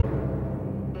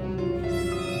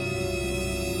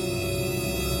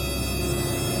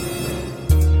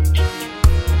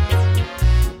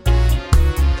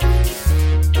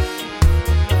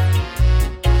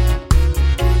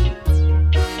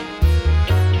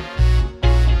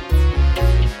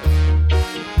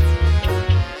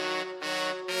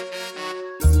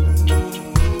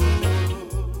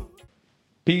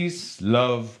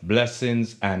love,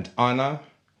 blessings, and honor.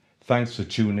 Thanks for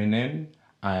tuning in.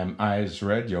 I am Ize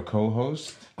Redd, your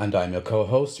co-host. And I'm your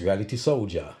co-host, Reality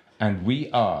Souljah. And we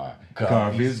are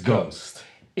Garvey's Ghost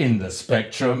in the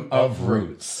spectrum of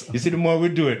roots. You see, the more we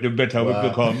do it, the better we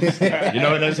become. You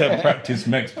know what I say? Practice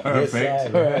makes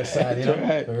perfect.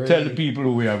 Tell the people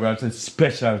who we are. We're a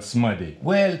special smuddy.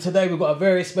 Well, today we've got a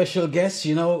very special guest,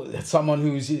 you know, someone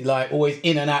who's like always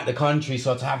in and out the country,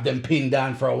 so to have them pinned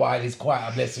down for a while is quite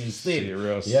a blessing still.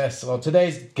 Serious. Yes, so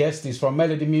today's guest is from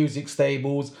Melody Music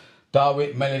Stables,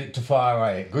 Dawit Menelik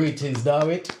Tafari. Greetings,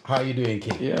 Dawit. How you doing,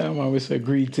 King? Yeah, man, we say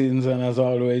greetings, and as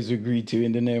always, we greet you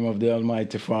in the name of the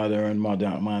Almighty Father and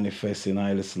Mother, manifesting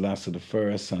Haile Selassie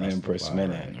I and Empress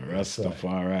Menen.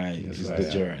 Rastafari is the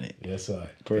journey. Yes, sir.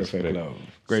 Perfect love.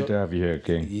 Great to have you here,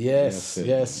 King. Yes.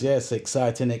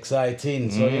 Exciting.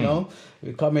 So, you know,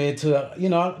 we come here to, you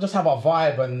know, just have a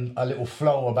vibe and a little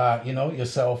flow about, you know,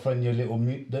 yourself and your little,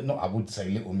 I would say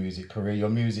little music career, your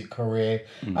music career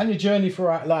and your journey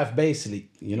throughout life, basically.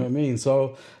 You know what I mean?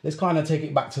 So let's kind of take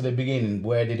it back to the beginning.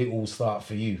 Where did it all start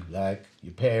for you? Like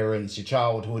your parents, your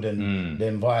childhood and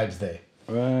them vibes there.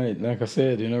 Right, like I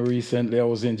said, you know, recently I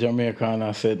was in Jamaica and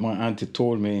I said my auntie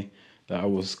told me that I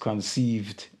was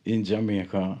conceived in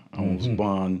Jamaica and was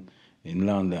born in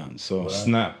London. So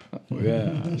Snap.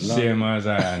 Yeah. Same as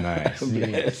I and I.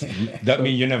 Yes. That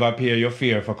means you never pay your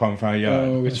fare for come from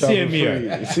here. Same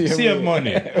here. Save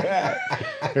money.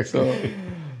 So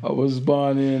I was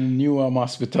born in Newham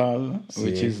Hospital,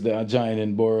 which is the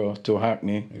adjoining borough to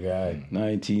Hackney. Right.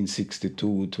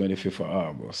 1962, 25th of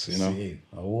August, you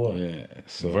know. Yeah.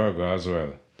 So Virgo as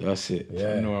well. that's it.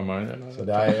 Yeah. No, man. So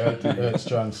that hurt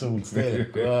strong soon still.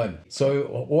 Good. So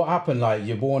what happened? Like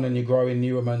you're born and you grow in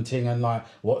Newham and thing, and like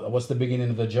what's the beginning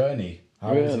of the journey?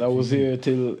 I was here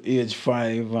till age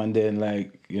 5, and then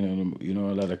like you know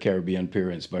a lot of Caribbean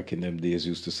parents back in them days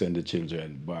used to send the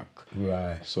children back.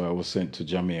 Right. So I was sent to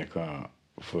Jamaica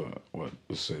for what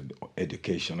was said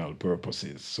educational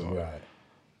purposes. So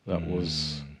that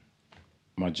was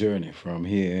my journey from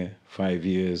here. 5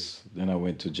 years. Then I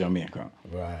went to Jamaica.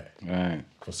 Right.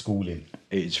 For schooling.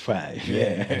 Age 5.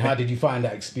 Yeah. And how did you find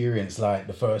that experience? Like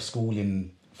the first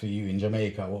schooling for you in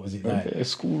Jamaica, what was it like?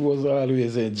 School was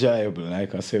always enjoyable.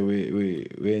 Like I said, we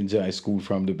enjoy school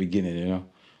from the beginning, you know.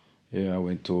 Yeah, I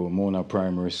went to Mona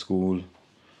Primary School,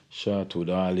 Shartwood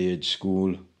All-Age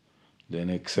School, then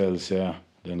Excelsior,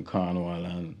 then Cornwall,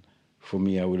 and for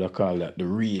me, I would have called that the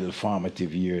real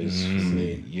formative years for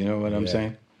me. You know what I'm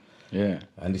saying? Yeah.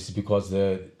 And this is because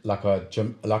like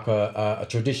a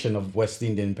tradition of West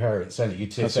Indian parents, and you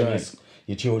send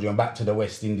your children back to the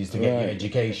West Indies to get your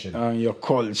education and your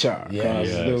culture. Yeah,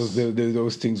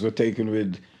 those things were taken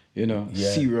with, you know,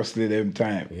 seriously them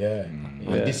time.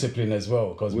 And discipline as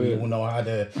well, because we all know how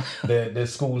the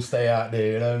schools stay out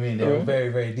there. You know what I mean? They were very,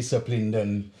 very disciplined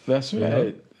and. That's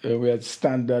right. We had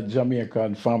standard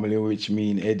Jamaican family, which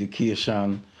mean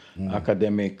education,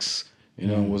 academics. You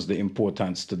know, was the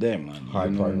importance to them.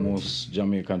 And most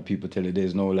Jamaican people tell you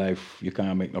there's no life, you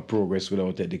can't make no progress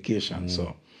without education.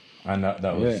 So. And that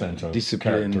was central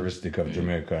discipline, characteristic of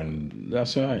Jamaican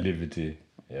liberty.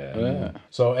 Yeah.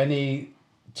 So any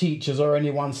teachers or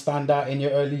anyone stand out in your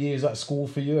early years at school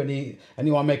for you?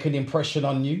 Anyone make an impression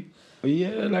on you?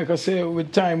 Yeah, like I say,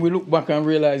 with time we look back and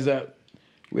realize that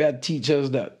we had teachers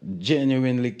that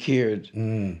genuinely cared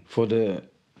for the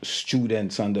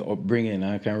students and the upbringing.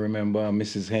 I can remember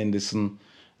Mrs. Henderson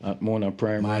at Mona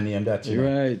Primary. My name, that's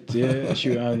right. Yeah,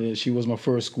 she was my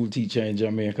first school teacher in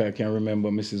Jamaica. I can remember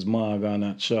Mrs. Morgan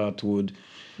at Shartwood,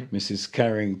 Mrs.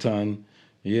 Carrington.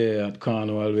 Yeah, at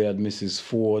Cornwall we had Mrs.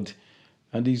 Ford.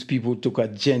 And these people took a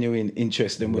genuine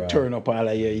interest. They would turn up all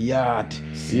of your yard,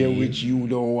 which you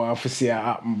don't want to see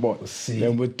happen, but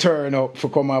then would turn up for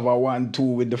come have a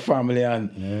 1-2 with the family.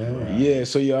 And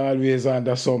so you always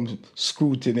under some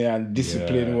scrutiny, and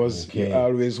discipline you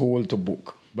always hold to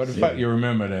book. But the fact you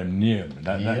remember their name,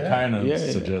 that kind of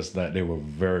suggests that they were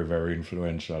very, very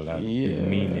influential. That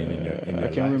meaning in your I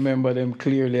life. can remember them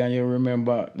clearly, and you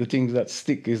remember the things that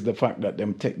stick is the fact that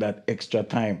them take that extra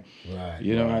time.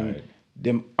 You know, and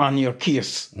them on your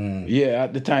case.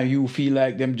 At the time you feel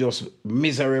like them just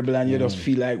miserable, and you just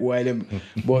feel like why them.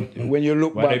 But when you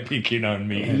look back, they picking on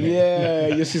me.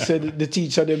 You see, said the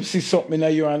teacher them see something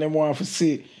in you, and them want to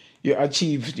see you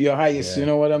achieve your highest. You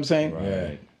know what I'm saying?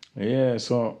 Right. Yeah,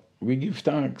 so we give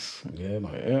thanks. Yeah,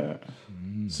 man.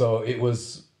 So it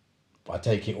was, I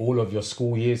take it, all of your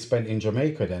school years spent in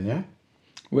Jamaica then, yeah?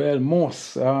 Well,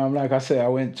 most. Like I said, I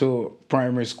went to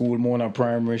primary school, Mona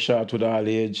Primary, Shartwood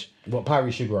All-Age. What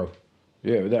parish you grow?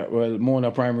 Yeah,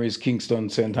 Mona Primary is Kingston,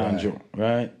 St. Andrew,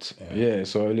 right? Yeah,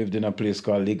 so I lived in a place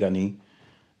called Ligani.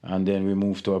 And then we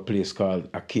moved to a place called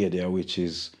Arcadia, which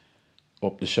is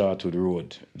up the Chartwood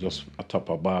Road, just atop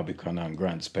of Barbican and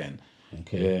Grants Pen.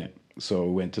 Okay. Yeah. So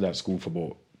we went to that school for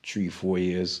about 3-4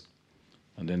 years,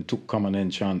 and then took common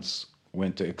entrance,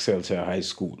 went to Excelsior High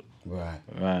School.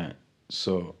 Right.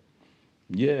 So,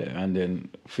 yeah, and then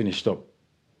finished up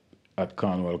at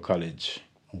Cornwall College.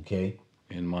 Okay.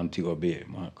 In Montego Bay.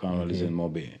 Cornwall is in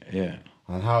Mobay. Yeah.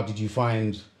 And how did you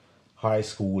find high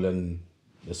school and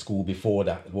the school before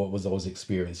that? What was those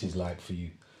experiences like for you?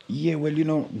 Yeah, well, you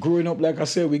know, growing up, like I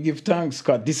said, we give thanks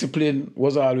because discipline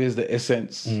was always the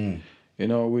essence. You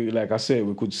know, like I said,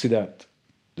 we could see that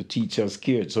the teachers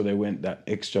cared, so they went that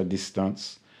extra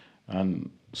distance. And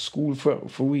school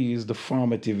for we is the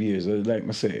formative years. Like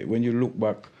I say, when you look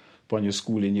back upon your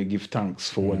schooling, you give thanks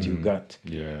for what you got.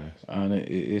 Yeah. And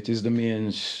it is the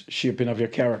main shaping of your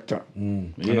character. Yeah.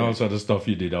 And also the stuff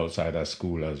you did outside of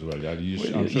school as well.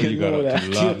 I'm sure you got up to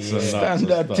lots and lots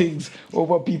standard of stuff. things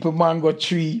over people mango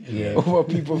tree, over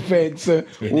people fence,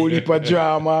 whole heap of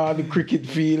drama, the cricket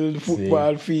field, the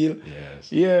football field. Yes.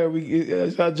 Yeah,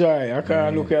 it's a joy. I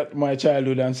can't look at my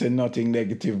childhood and say nothing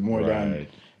negative more than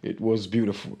it was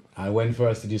beautiful. And when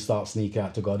first did you start sneak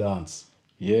out to go dance?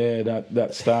 Yeah,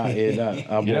 that started.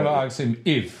 You never asked him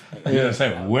if. You just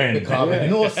said when.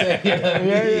 No,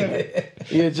 say.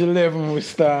 Age 11, we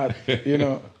start, you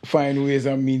know, find ways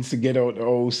and means to get out the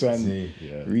house and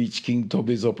reach King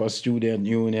Tubby's Upper Student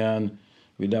Union.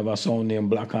 We'd have a song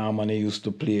named Black Harmony used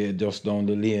to play just down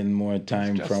the lane more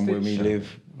time from where we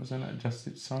live. Wasn't that just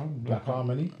its song? Black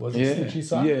Harmony? Was it Stitchy's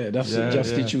song? Yeah, that's it.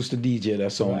 Just Stitch used to DJ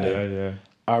that song there. Yeah.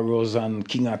 Arrows and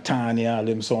King Atani, all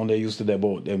them songs they used to do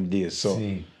about them days. So,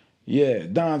 yeah,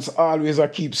 dance always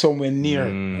keep somewhere near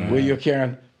where you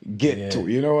can get to.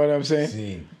 You know what I'm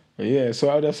saying? Yeah, so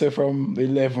I would say from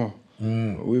 11,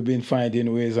 we've been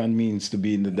finding ways and means to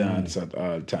be in the dance at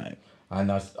all time.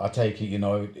 And I take it, you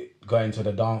know, going to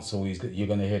the dance hall, you're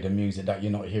going to hear the music that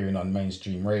you're not hearing on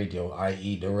mainstream radio,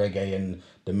 i.e. the reggae and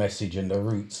the message and the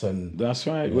roots. And that's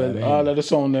right. Well, all of the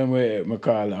sound them we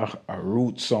call a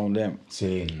root sound them.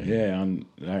 Yeah, and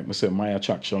like I said, my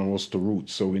attraction was to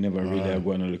roots, so we never really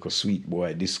go on a little sweet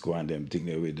boy disco and them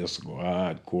thing. We just go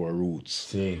hardcore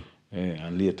roots. Yeah,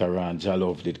 and later on,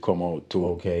 Jalove did come out too.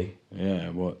 Okay. Yeah,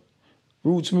 but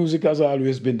roots music has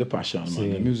always been the passion,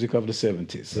 man. The music of the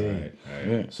 70s. Right.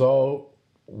 Yeah. So,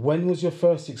 when was your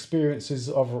first experiences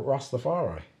of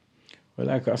Rastafari? Well,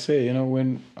 like I say, you know,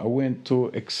 when I went to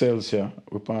Excelsior,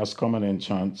 we passed common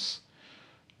entrance,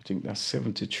 I think that's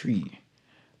 73.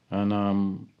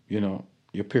 And, you know,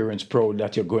 your parents proud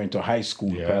that you're going to high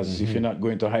school, because if you're not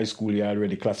going to high school, you're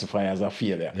already classified as a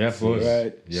failure. Yeah, of course.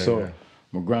 Right? So,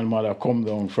 my grandmother come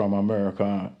down from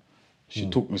America. She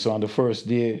took me. So on the first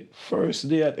day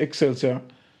at Excelsior,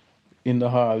 in the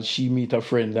hall, she meet a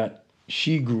friend that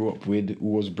she grew up with who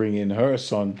was bringing her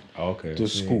son to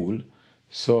school.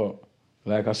 So,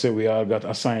 like I said, we all got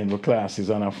assigned with classes,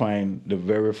 and I find the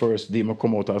very first day I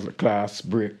come out of the class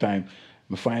break time,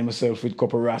 I find myself with a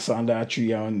couple of rasta under a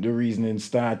tree, and the reasoning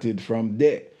started from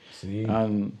there.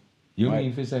 And you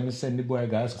mean if you say me send the boy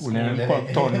to school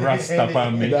and turn rasta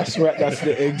on me? That's right, that's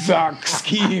the exact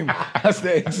scheme. That's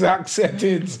the exact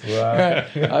settings. Right.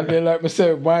 And then like I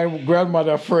said, my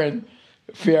grandmother friend,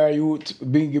 Fair Youth,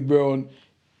 Bingy Brown,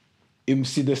 him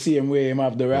see the same way, him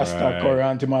have the Rasta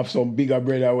current, him have some bigger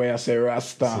brother where I say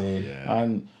Rasta.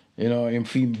 And, you know, him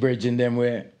feel bridging them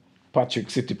way, Patrick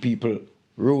City people,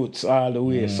 roots all the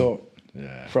way. So,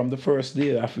 from the first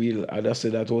day, I feel, I say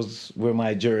that was where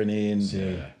my journey in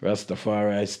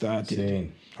Rastafari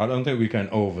started. I don't think we can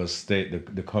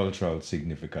overstate the cultural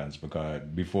significance, because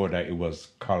before that it was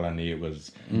colony, it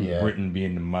was Britain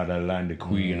being the motherland, the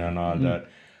queen and all that.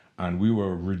 And we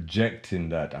were rejecting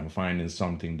that and finding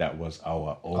something that was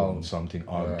our own, something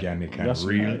organic and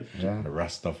real. The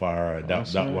Rastafari,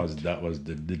 that was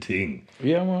the thing.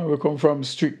 Yeah, man, we come from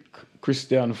strict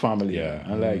Christian family.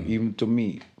 And like, even to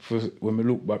me, when we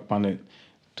look back on it,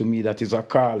 to me that is a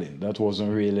calling. That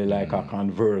wasn't really like a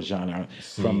conversion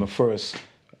from the first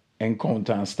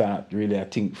encounter and start really a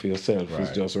think for yourself.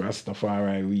 It's just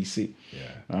Rastafari we see.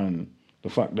 And the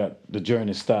fact that the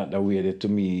journey started that way, that to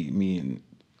me mean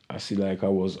I see like I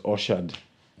was ushered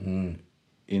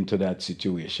into that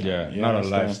situation. Not a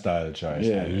lifestyle choice,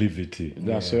 a livity.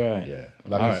 That's right.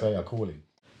 Like I say, I call it.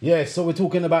 Yeah, so we're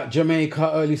talking about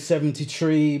Jamaica, early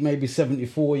 73, maybe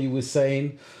 74, you were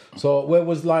saying. So where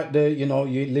was like you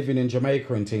living in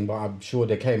Jamaica and thing, but I'm sure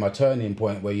there came a turning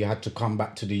point where you had to come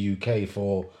back to the UK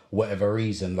for whatever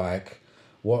reason. Like,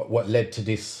 what led to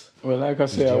this? Well, like I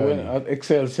say, I went at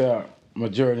Excelsior, my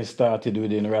journey started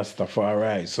within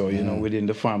Rastafari. So, you know, within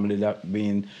the family, that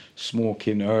being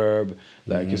smoking herb,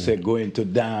 like you said, going to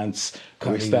dance.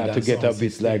 We start to get a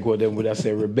bit like what them would I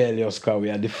say rebellious, because we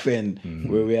are defend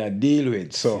where we are deal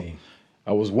with. So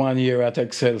I was 1 year at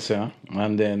Excelsior,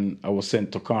 and then I was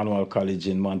sent to Cornwall College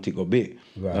in Montego Bay.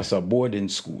 Right. That's a boarding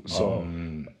school. So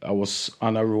I was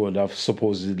on a road of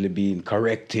supposedly being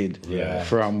corrected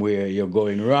from where you're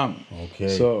going wrong. Okay.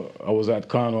 So I was at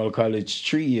Cornwall College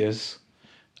 3 years.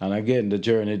 And again, the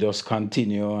journey does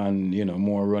continue, and, you know,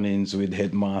 more run-ins with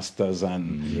headmasters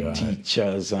and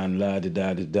teachers and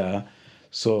la-di-da-di-da.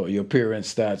 So your parents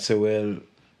start say, well,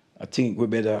 I think we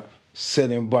better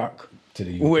send him back to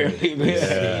the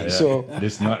UK. So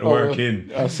it's not working.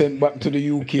 I sent back to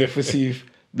the UK for see if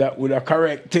that would have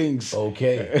correct things.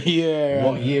 Okay. Yeah.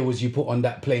 What year was you put on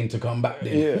that plane to come back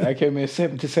then? Yeah, I came here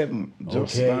 77,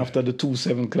 just after the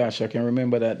 2-7 clash. I can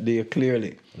remember that day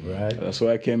clearly. Right. So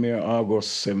I came here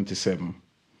August 77.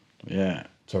 Yeah.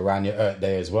 So around your Earth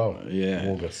Day as well. Yeah.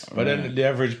 August. But then the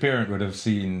average parent would have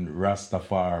seen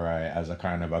Rastafari as a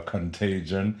kind of a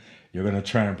contagion. You're gonna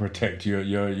try and protect your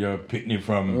pitney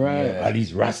from all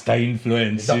these Rasta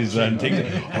influences and things.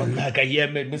 Oh, like I hear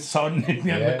my son,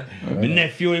 my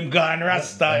nephew, him gone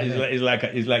Rasta.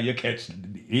 It's like you catch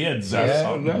AIDS or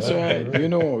something. That's right. You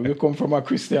know, you come from a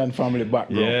Christian family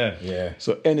background. Yeah.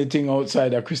 So anything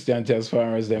outside of Christianity, as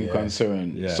far as them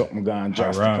concerned, something gone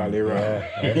drastically wrong.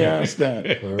 You understand?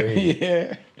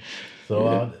 Yeah.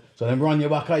 So. So then we're on your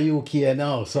back at UK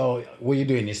now. So what are you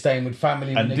doing? You're staying with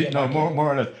family? And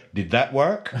more or less, did that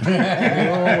work?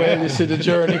 Well, you see the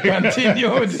journey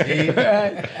continued.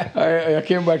 I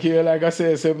came back here, like I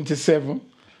said, 77.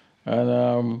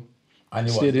 And you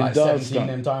stayed in in 17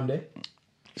 them time there?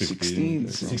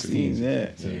 16, yeah.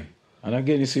 And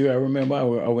again, you see, I remember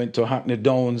I went to Hackney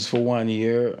Downs for 1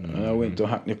 year, and I went to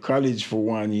Hackney College for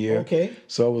 1 year. Okay.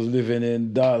 So I was living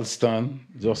in Dalston,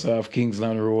 just off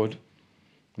Kingsland Road.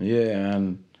 Yeah,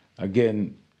 and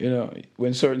again, you know,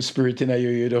 when certain spirit in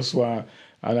you just want,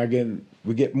 and again,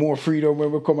 we get more freedom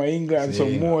when we come to England, so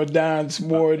more dance,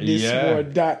 more this, more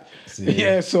that.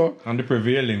 Yeah, so. And the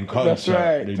prevailing culture, that's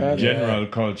right. The general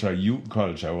culture, youth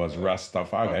culture was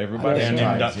Rastafari. Everybody and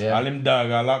all them dog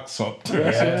locks up.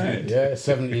 Yeah,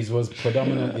 70s was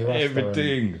predominantly Rasta.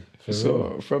 Everything.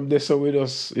 So from this, so we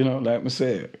just, you know, like I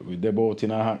say, we debut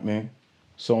in a Hackney.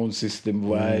 Sound system,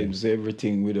 vibes,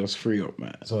 everything with us free up,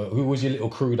 man. So who was your little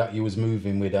crew that you was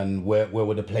moving with, and where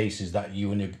were the places that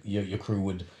you and your crew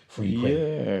would frequent?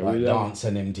 Yeah, like dance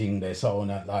and them thing there, so on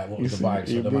that, like what was the vibes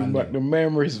you for the bring man? back the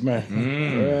memories, man.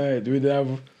 Right, we'd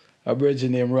have a brother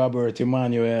named Robert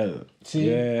Emmanuel.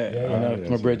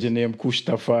 My brother named Kush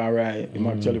Tafari. He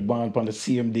actually born on the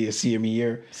same day, same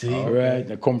year. Right,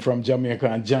 they come from Jamaica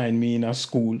and join me in a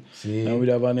school. And we'd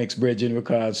have our next brother we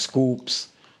call Scoops.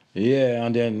 Yeah,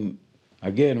 and then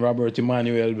again, Robert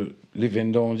Emmanuel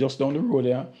living just down the road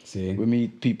there. We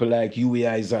meet people like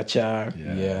Ize Redd.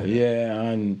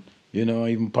 And you know,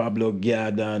 even Pablo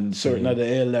Gad and certain other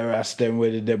elders them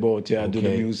where they about here do the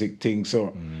music thing.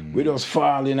 So we just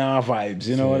fall in our vibes,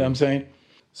 you know what I'm saying?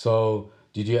 So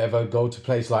did you ever go to a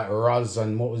place like Raz,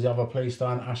 and what was the other place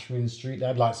down Ashwin Street? They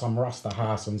had like some Rasta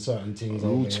house and certain things.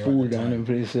 Roots Pool down in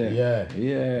place there.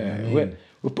 Yeah.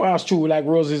 We passed through, like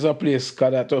Rosie's a place,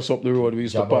 because that was up the road. We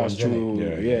used to pass through,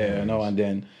 now and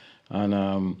then.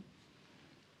 And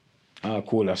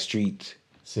Alcola Street,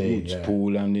 Roots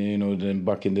Pool, and you know, then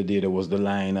back in the day there was the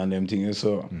line and them things.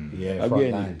 So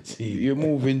again, you're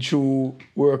moving through,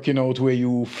 working out where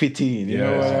you fit in, you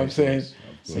know what I'm saying?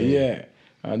 Yeah.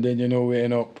 And then, you know, we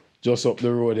end up just up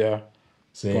the road there.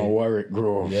 From Warwick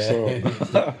Grove. So.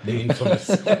 The infamous.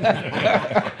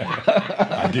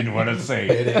 I didn't want to say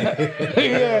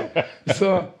it.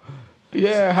 So,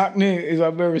 Hackney is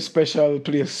a very special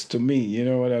place to me, you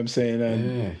know what I'm saying?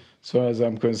 And so as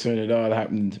I'm concerned, it all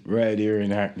happened right here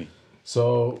in Hackney.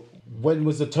 So when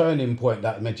was the turning point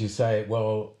that made you say,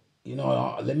 well, you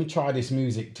know, let me try this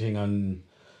music thing and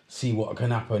see what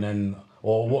can happen? And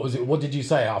or what was it? What did you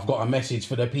say? I've got a message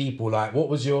for the people. Like, what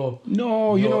was your?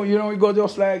 No, you know, you got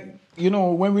just like, you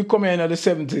know, when we come in the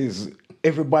 70s,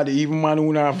 everybody, even man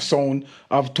who have sound,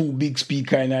 have two big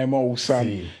speaker in their house,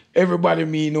 and everybody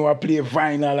me know I play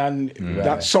vinyl and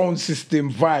that sound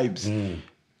system vibes.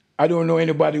 I don't know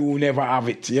anybody who never have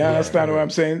it. You understand what I'm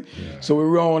saying? So we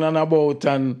run and about,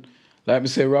 and like we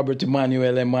say, Robert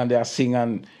Emmanuel and man, they sing,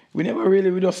 and we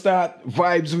just start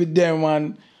vibes with them,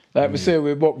 and like we say,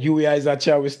 we book Ize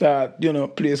Redd, we start, you know,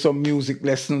 play some music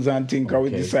lessons and things, and we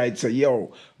decide, say,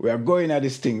 yo, we are going at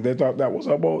this thing. They thought that was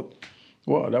about,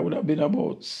 that would have been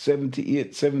about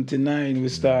 78, 79, we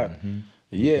start,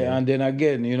 Yeah, and then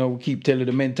again, you know, we keep telling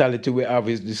the mentality we have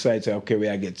is decide, okay, we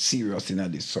are get serious in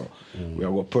this, so we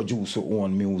are going to produce our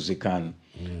own music, and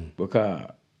because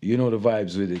you know the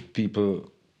vibes with it, people,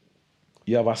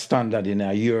 you have a standard in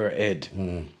your head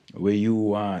where you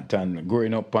want, and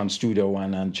growing up on Studio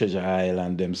One and Treasure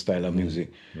Island, them style of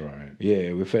music,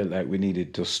 yeah, we felt like we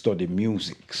needed to study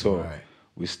music, so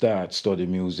we start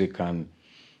studying music, and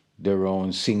their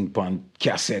own sing pan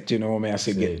cassette, you know, I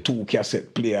say get 2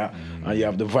 cassette player, and you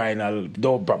have the vinyl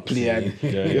dub player.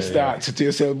 You start to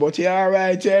yourself, but you're all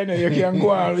right, you know, you can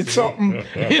go on with something.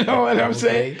 You know what I'm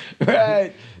saying?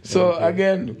 Right. So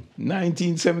again,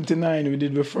 1979, we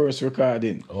did the first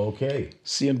recording. Okay.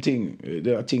 Same thing.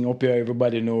 The thing up here,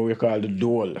 everybody know we call the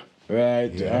dole.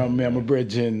 Right? Me and my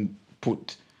brethren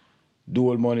put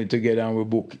dole money together and we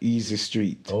book Easy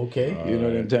Street. Okay. You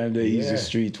know, them time the Easy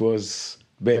Street was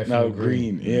Bethnal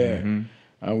Green,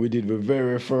 and we did the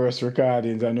very first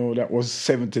recordings. I know that was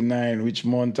 79, which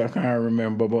month I can't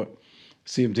remember, but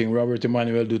same thing. Robert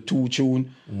Emmanuel do 2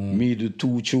 tune, me do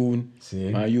 2 tune,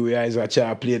 and you guys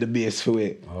actually play the bass for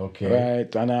it. Okay.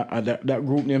 Right, and that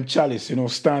group named Chalice, you know,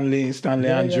 Stanley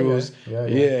Andrews,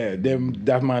 them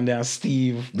that man there,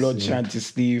 Steve, Blood Shanty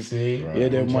Steve,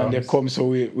 them man they come so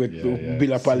with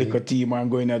build up a little team and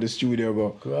go in at the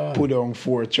studio, but put on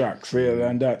 4 tracks,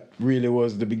 and that really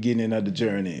was the beginning of the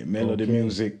journey. Melody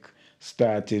music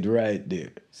started right there.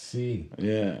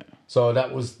 Yeah. So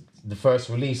that was the first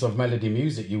release of melody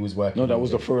music you was working on? No, that was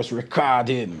the first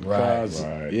recording. Right.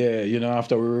 Yeah, you know,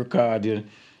 after we recorded,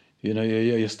 you know,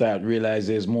 you start realize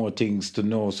there's more things to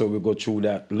know, so we go through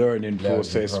that learning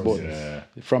process. But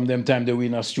from them time that we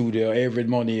in a studio, every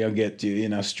money you get you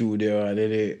in a studio, and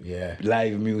then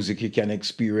live music you can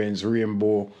experience.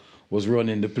 Rainbow was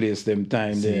running the place them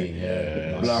time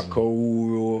there. Black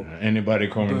Uhuru, anybody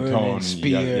coming to town,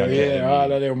 Spear,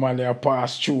 all of them man they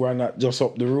pass through and not just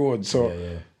up the road. So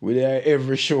we there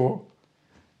every show.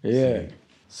 Yeah.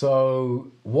 So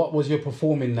what was your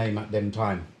performing name at them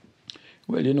time?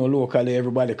 Well, you know, locally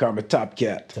everybody call me Top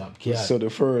Cat. Top Cat. So the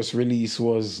first release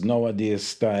was Nowadays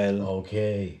Style.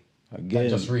 Okay. Again,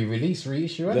 that just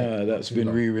reissue, right? Yeah, that's been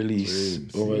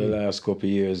re-released over the last couple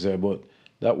of years, but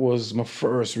that was my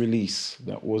first release.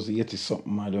 That was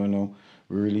 80-something, I don't know.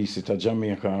 We released it at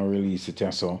Jamaica and released it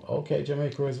here, so. Okay,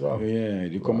 Jamaica as well. Yeah,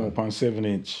 they come up on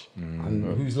 7-inch.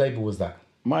 And whose label was that?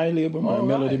 My label, my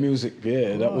Melody Music.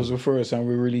 Yeah, that was the first, and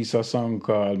we released a song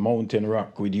called Mountain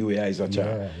Rock with you guys.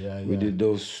 We did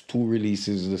those 2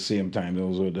 releases at the same time.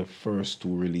 Those were the first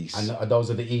 2 releases. And those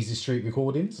are the Easy Street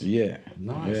recordings? Yeah.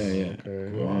 Nice. Yeah.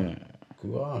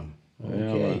 Go on.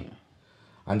 Okay.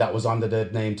 And that was under the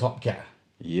name Top Cat?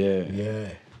 Yeah.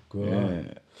 Good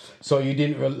on. So you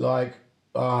didn't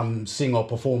sing or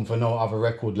perform for no other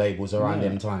record labels around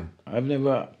them time? I've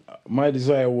never. My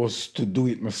desire was to do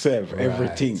it myself,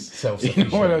 everything. You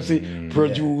know what I'm saying?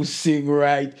 Produce, sing,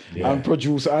 write, and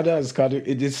produce others, because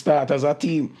it did start as a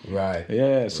team. Right.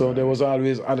 Yeah, so there was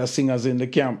always other singers in the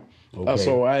camp. That's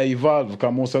how I evolved,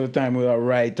 because most of the time we would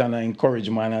write and I encourage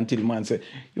man until the man say,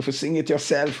 you have sing it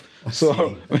yourself.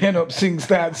 So we end up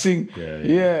start sing.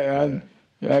 And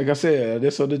like I said,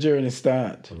 that's how the journey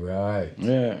start. Right.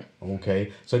 Yeah.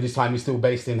 Okay. So this time you're still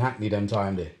based in Hackney them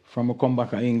time there? From I come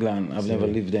back to England, I've never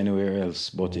lived anywhere else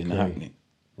but in Hackney.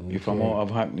 If I'm out of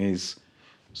Hackney, it's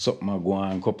something I go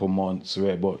on a couple months,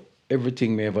 but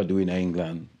everything me ever do in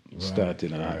England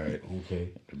started in Hackney. Okay.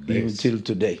 Even till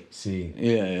today. See.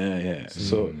 Yeah.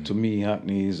 So to me,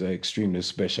 Hackney is an extremely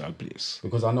special place.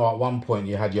 Because I know at one point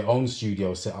you had your own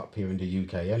studio set up here in the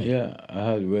UK, innit? Yeah,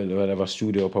 I had I have a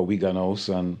studio up at Wigan House,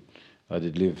 and I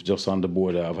did live just on the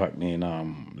border of Hackney in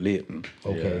Leighton.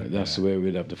 Okay. That's where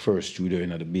we'd have the first studio in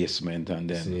the basement, and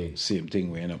then same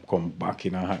thing, we end up come back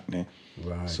in Hackney.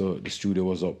 Right. So the studio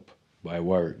was up by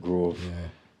Warwick Grove.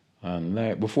 Yeah. And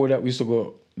like before that we used to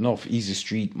go North Easy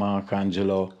Street, Mark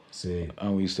Angelo.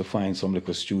 And we used to find some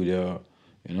little studio.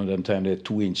 You know, that time they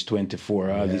 2-inch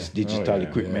 24, all this digital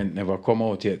equipment never come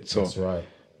out yet. So that's right.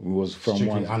 We was from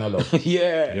strictly one analog.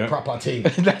 Proper thing.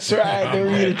 That's right, the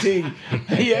real thing.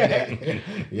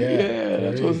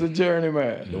 That was the journey,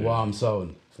 man. The warm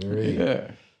zone, for real.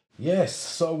 Yeah. Yes,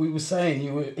 so we were saying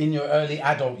you were in your early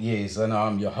adult years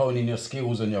and you're honing your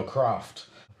skills and your craft.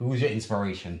 Who was your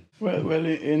inspiration? Well,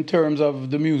 in terms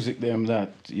of the music, them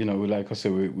that, you know, like I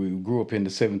said, we grew up in the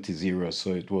 70s era,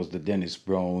 so it was the Dennis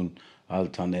Brown,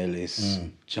 Alton Ellis,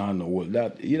 John Old.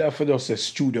 That you have for us a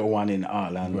Studio One in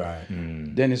Ireland.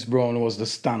 Right. Dennis Brown was the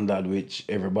standard which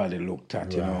everybody looked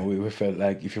at. You know, we felt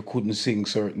like if you couldn't sing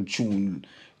certain tune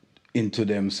into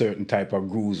them certain type of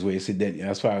grooves, where you see then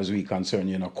as far as we concerned,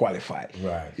 you're not qualified.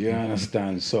 Right. You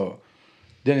understand? So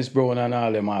Dennis Brown and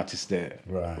all them artists there.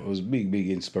 Right. It was big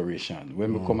inspiration.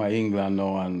 When we come to England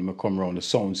now and we come around the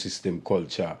sound system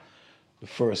culture, the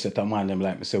first set of man them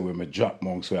like me say when me drop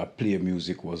monks where I play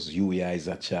music was Huey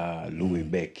Isacha, Louis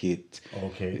Beckett,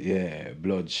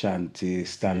 Blood Shanty,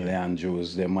 Stanley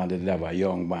Andrews. Them man did have a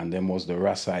young band. Them was the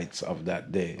Rassites of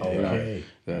that day.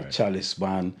 The Chalice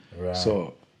band. Right.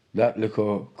 So that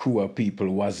little crew of people,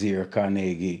 Wazir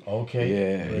Carnegie.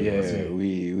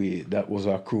 We that was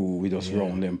our crew. We just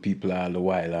round them people all the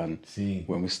while, and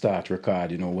when we start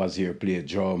record, Wazir play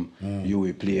drum,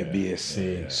 Huey play bass.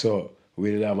 So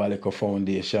we'll have a little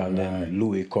foundation, then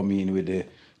Louis come in with the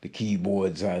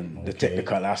keyboards and the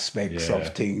technical aspects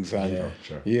of things, and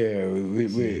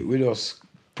we just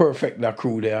perfect that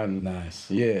crew there, and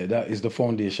that is the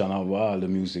foundation of all the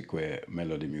music where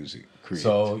melody music creates.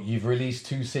 So you've released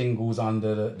 2 singles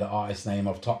under the artist name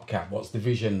of Top Cap. What's the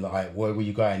vision like? Where were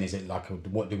you going? Is it like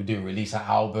what do we do? Release an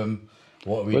album?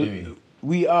 What are we doing?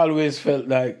 We always felt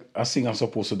like a singer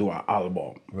supposed to do an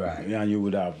album, right? And you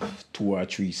would have 2 or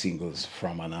 3 singles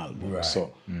from an album. Right.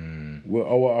 So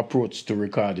our approach to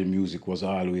recording music was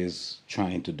always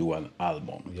trying to do an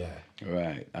album. Yeah.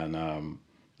 Right. And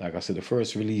like I said, the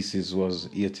first releases was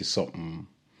 80-something.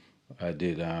 I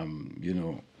did,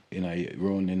 in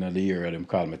the year them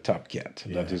call me Top Cat.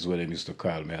 Yeah. That is what they used to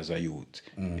call me as a youth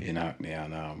in Hackney.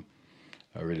 And I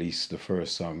released the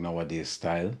first song, Nowadays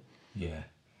Style. Yeah.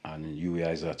 And you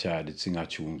guys did sing a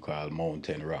tune called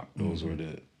Mountain Rock. Those were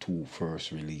the 2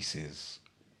 first releases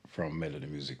from Melody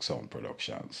Music Sound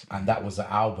Productions. And that was the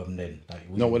album then?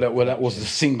 That was the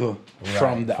single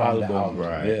from the album.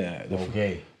 Right. Yeah.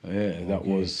 That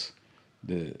was was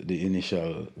the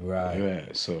initial. Right. Yeah,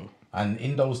 so. And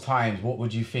in those times, what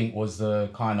would you think was the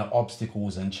kind of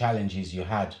obstacles and challenges you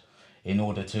had in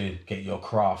order to get your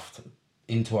craft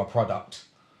into a product?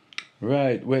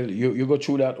 Right. Well, you go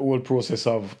through that whole process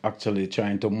of actually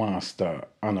trying to master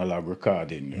analog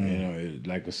recording.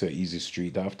 Like I say, Easy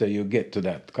Street. After you get to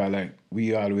that,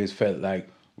 we always felt like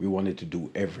we wanted to do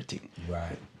everything.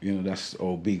 Right. That's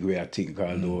how big we think,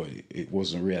 although it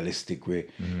wasn't realistic way.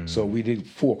 So we did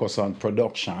focus on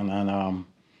production, and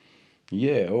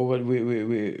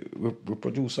we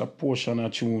produced a portion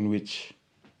of tune which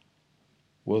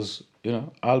was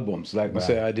albums. Like I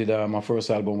say, I did my first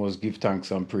album was Give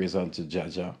Thanks and Praise unto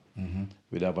Jaja.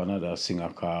 We'd have another singer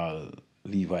called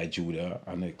Levi Judah,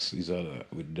 and next is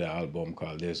with the album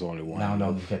called There's Only One. Now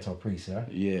known the Ghetto Priest,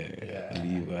 yeah.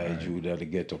 Levi Judah, the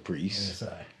Ghetto Priest.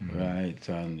 Yes, right.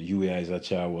 And Huey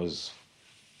Isacha was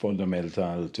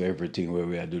fundamental to everything where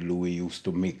we had the Louis used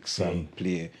to mix and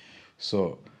play.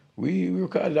 So we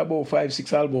recorded about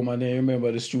 5-6 albums, and I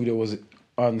remember the studio was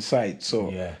on site,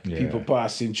 so people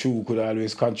passing through could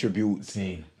always contribute.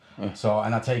 So,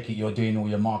 and I take it you're doing all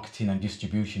your marketing and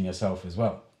distribution yourself as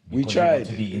well. We tried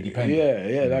to be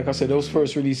independent. Like I said, those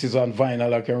first releases on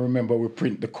vinyl, I can remember we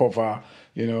print the cover,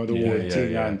 the whole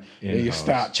thing, and then you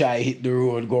start try hit the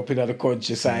road, go up into the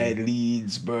countryside,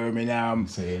 Leeds, Birmingham,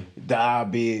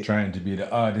 Derby. Trying to be the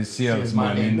hardest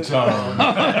salesman in town.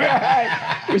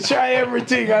 We try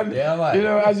everything, and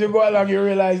as you go along, you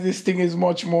realize this thing is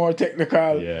much more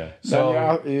technical. Yeah.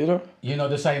 So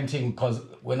the same thing, because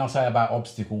when I say about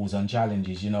obstacles and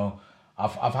challenges,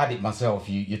 I've had it myself.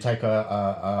 You take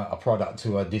a product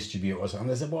to a distributor or something,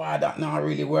 they say, boy, that not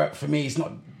really work for me. It's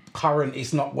not current,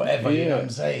 it's not whatever, you know what I'm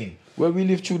saying? Well, we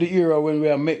lived through the era when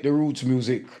we make the roots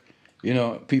music.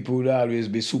 People would always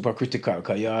be super critical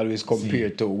because you always compare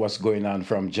to what's going on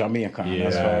from Jamaica.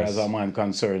 As far as a man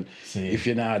concerned, if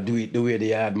you not do it the way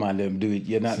the hard man them do it,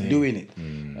 you're not doing it.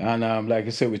 And like I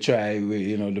said, we try.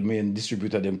 The main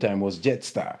distributor them time was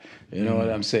Jetstar. You know what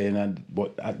I'm saying?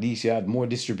 But at least you had more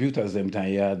distributors them time.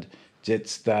 You had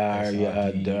Jetstar, you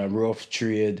had Rough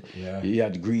Trade, you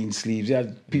had Green Sleeves, you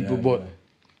had people. But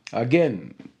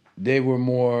again, they were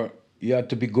more. You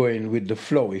had to be going with the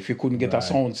flow. If you couldn't get a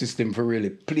sound system for really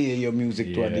play your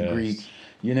music to a degree,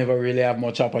 you never really have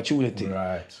much opportunity.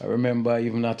 Right. I remember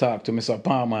even I talked to Mr.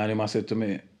 Palmer and he said to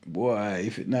me, boy,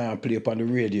 if it now play up on the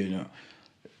radio,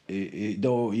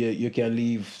 you can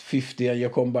leave 50 and you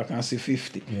come back and see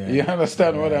 50. Yeah. You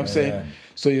understand what I'm saying? Yeah.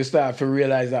 So you start to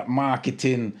realize that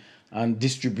marketing and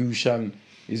distribution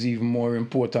is even more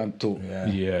important too. Yeah.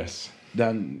 Yes.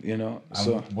 Than,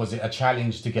 so. Was it a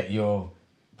challenge to get your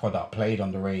product played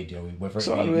on the radio? It's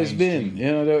always been.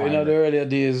 In the earlier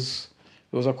days,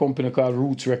 there was a company called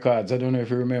Roots Records. I don't know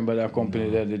if you remember that company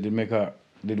that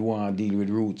did want to deal with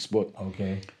Roots, but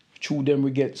through them we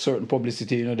get certain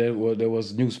publicity. There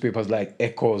was newspapers like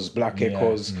Echoes, Black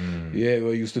Echoes. We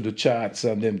used to do charts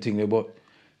and them things. But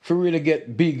for really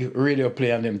get big radio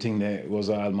play and them thing there, it was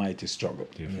an almighty struggle.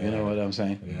 Yeah. You know what I'm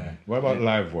saying? Yeah. What about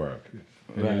live work?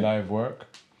 Any live work?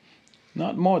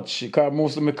 Not much, because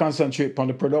most of me concentrate on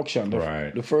the production.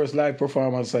 The first live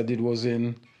performance I did was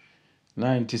in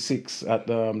 96 at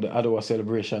the Adwa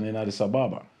celebration in Addis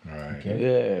Ababa. Right. Okay.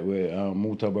 Yeah, where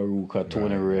Muta Baruka,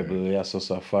 Tony Rebel, Yasso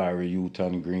Safari, Youth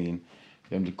and Green,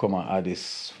 them to come and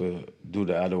Addis for do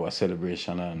the Adwa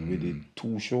celebration, and we did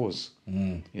 2 shows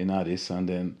in Addis, and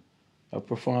then I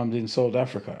performed in South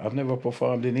Africa. I've never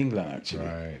performed in England actually.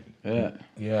 Right. Yeah.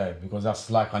 Yeah, because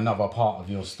that's like another part of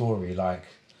your story, like,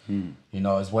 you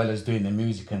know, as well as doing the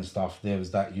music and stuff, there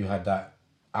was that, you had that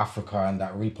Africa and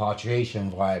that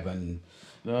repatriation vibe, and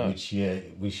which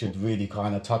we should really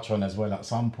kind of touch on as well at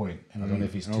some point. I don't know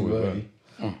if it's too early.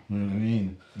 You know what I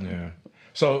mean? Yeah.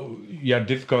 So you have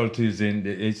difficulties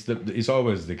it's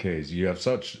always the case. You have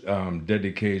such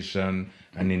dedication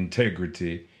and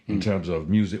integrity in terms of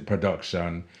music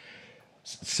production,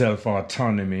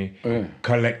 self-autonomy,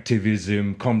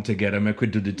 collectivism, come together, make we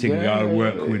do the thing we all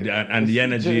work with, and the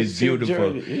energy is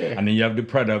beautiful. And then you have the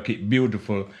product, it's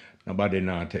beautiful. Nobody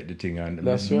now take the thing, and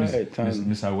that's right.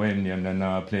 Mr. Wendy and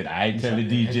then played. I tell the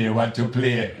DJ what to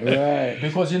play. Right.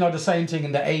 Because, you know, the same thing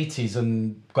in the 80s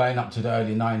and going up to the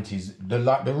early 90s,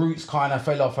 the roots kind of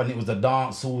fell off, and it was the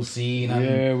dancehall scene.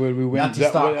 And well, we went that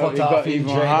start cut off even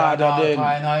Dre, harder then.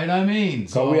 Kind of, you know what I mean?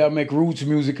 So we have make roots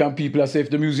music, and people say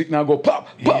if the music now go pop,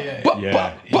 pop, pop,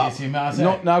 pop, pop,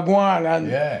 not now go on.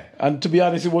 And to be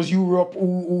honest, it was Europe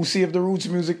who saved the roots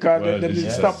music, because they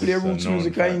didn't stop playing roots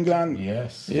music in England.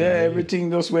 Everything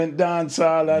just went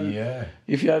dancehall, and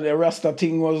if you had the Rasta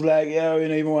thing was like, we don't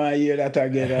even want to hear that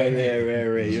again.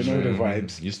 You know the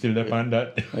vibes. You still depend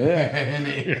that?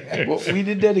 Yeah. But we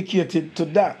did dedicated to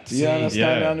that. You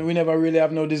understand? And we never really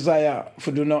have no desire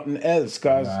for do nothing else,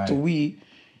 because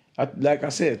like I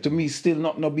said, to me, still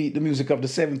not no beat the music of the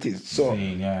 70s. So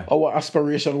our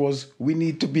aspiration was we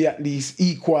need to be at least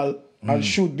equal and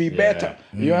should be better.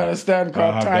 You understand?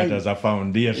 Have that as a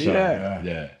foundation.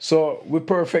 Yeah. So we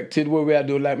perfected what we are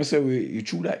doing. Like I said,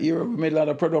 through that era, we made a lot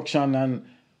of production, and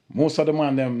most of the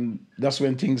man, that's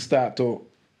when things start to,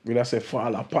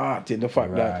 fall apart, in the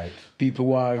fact that people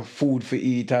want food for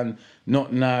eat and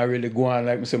nothing now really go on.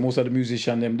 Like I said, most of the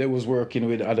musicians, they was working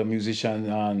with other musicians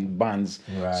and bands.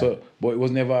 So, but it was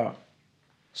never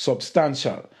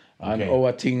substantial. And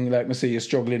our thing, like I say, you're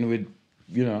struggling with,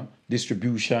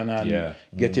 distribution and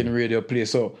getting radio play.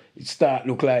 So it start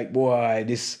look like, boy,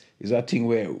 this is a thing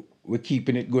where we're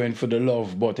keeping it going for the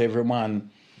love, but every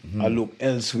man I look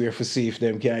elsewhere for see if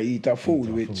them can eat a food,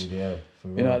 which, at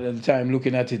the time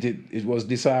looking at it, it was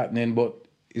disheartening, but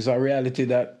it's a reality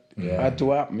that had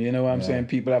to happen. You know what I'm saying?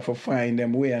 People have to find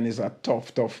them way, and it's a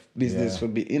tough business for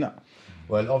being in it.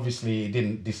 Well, obviously it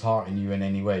didn't dishearten you in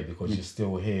any way, because you're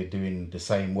still here doing the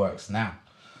same works now.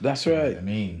 That's right. You know what I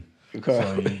mean?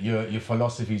 So your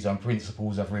philosophies and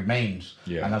principles have remained,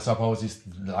 and I suppose it's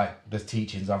like the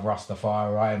teachings of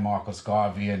Rastafari and Marcus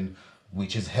Garvey, and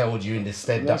which has held you in the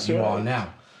stead that you are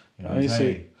now. You know what I'm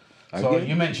saying? So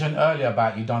you mentioned earlier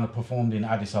about you performed in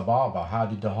Addis Ababa. How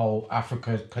did the whole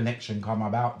Africa connection come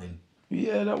about then?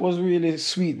 Yeah, that was really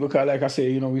sweet, because like I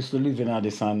say, we used to live in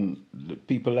Addis, and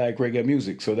people like reggae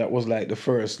music, so that was like the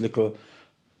first little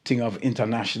thing of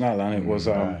international, and it was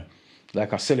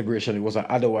like a celebration. It was an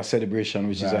Adwa celebration,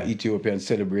 which is an Ethiopian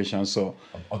celebration. So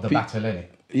of the battle, innit?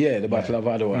 Yeah, the Battle of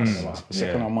Adwa,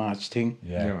 2nd of March thing.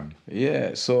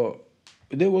 Yeah. So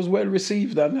it was well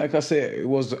received, and like I say, it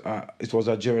was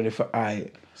a journey for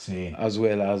as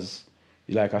well as,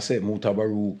 like I said, Muta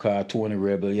Baruka, Tony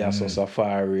Rebel, Yasso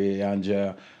Safari,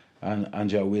 Anja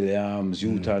Williams,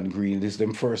 Youth and Green. This is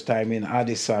them first time in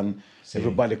Addis, and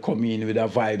everybody come in with the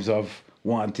vibes of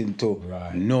wanting to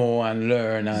know and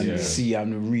learn and see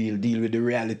and deal with the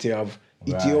reality of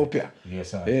Ethiopia. Yes,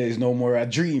 sir. It's no more a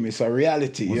dream, it's a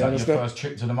reality. Was that your first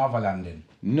trip to the motherland then?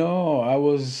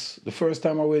 No, the first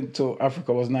time I went to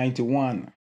Africa was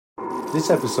 91.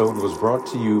 This episode was brought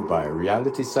to you by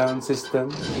Reality Sound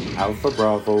System and Alpha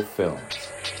Bravo Films.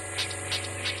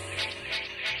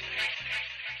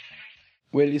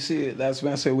 Well, you see, that's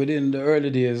when I say within the early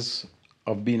days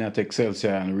of being at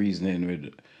Excelsior and reasoning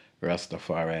with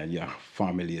Rastafari, and your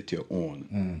formulate your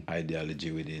own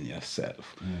ideology within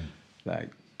yourself.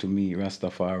 Like, to me,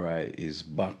 Rastafari is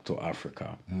back to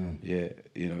Africa. Yeah,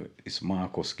 it's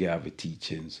Marcus Garvey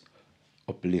teachings,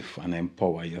 uplift and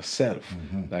empower yourself.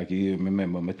 Like, you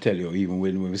remember me tell you, even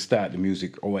when we start the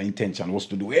music, our intention was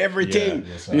to do everything.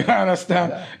 You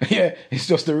understand? Yeah, it's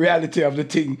just the reality of the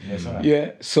thing.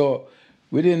 So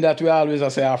within that, we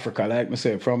always say Africa. Like I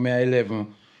say, from me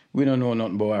 11, we don't know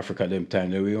nothing about Africa them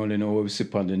time. We only know what we see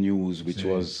on the news, which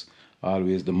was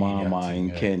always the Mama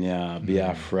in Kenya,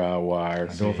 Biafra war.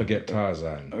 And don't forget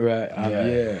Tarzan. Right,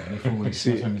 and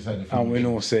see, and we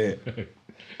know say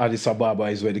Addis Ababa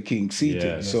is where the king seated.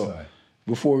 Yeah. So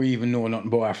before we even know nothing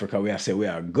about Africa, we say we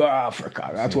are go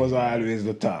Africa. That was always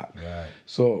the talk. Right.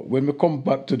 So when we come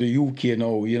back to the UK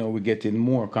now, we're getting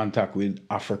more contact with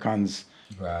Africans,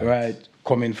 right?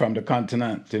 Coming from the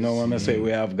continent. When I say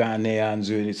we have Ghanaians,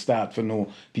 we start to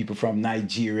know people from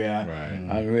Nigeria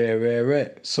and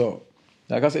rare. So,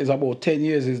 like I said, it's about 10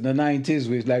 years. It's the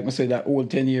 90s. Like I say, that whole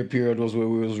 10-year period was where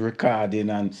we was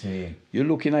recording, and you're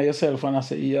looking at yourself and I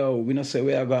say, yo, we not say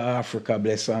we are going to Africa,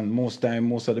 bless, and most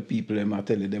of the people, I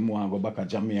tell you, them want to go back to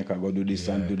Jamaica, go do this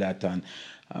and do that, and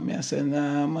I say,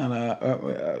 nah, man,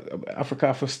 Africa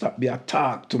have to stop be a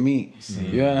talk to me.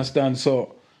 You understand?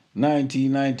 So,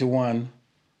 1991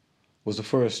 was the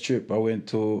first trip I went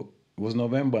to. It was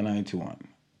November 91.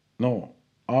 No,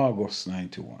 August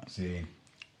 91.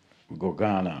 We go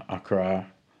Ghana, Accra.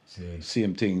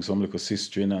 Same thing, some little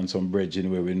sister and some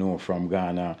brethren where we know from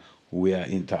Ghana who we are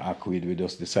interact with. We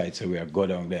just decide so we are go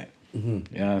down there. You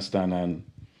understand? And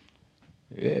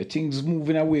things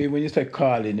moving away when you start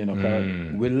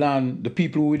calling, we learn the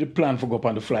people we plan for go up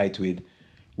on the flight with.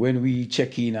 When we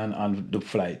check in on the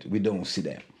flight, we don't see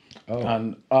them.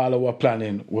 And all our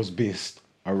planning was based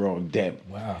around them.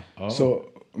 Wow.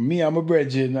 So me and my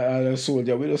brethren,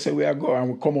 soldier, we just say we are going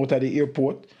and we come out of the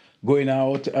airport, going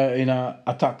out in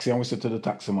a taxi, and we say to the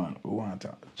taxi man, we want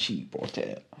a cheap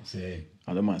hotel.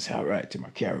 And the man say, all right, I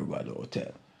carry go to the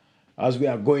hotel. As we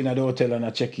are going at the hotel and I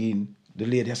check in, the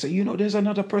lady say, there's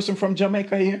another person from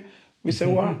Jamaica here. We say,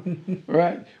 what?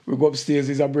 Right? We go upstairs,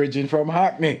 there's a bridging from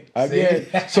Hackney again.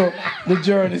 So the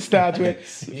journey starts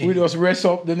with, we just rest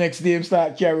up the next day and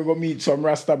start carry, we go meet some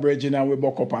Rasta bridging and we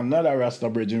buck up another Rasta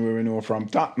bridging where we know from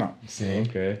Tottenham.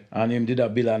 Okay. And him did a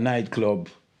build a nightclub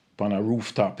on a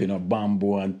rooftop,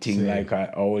 bamboo and thing like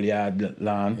a whole yard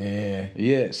land.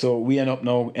 Yeah, so we end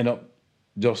up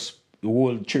just, the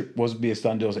whole trip was based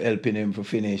on just helping him to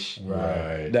finish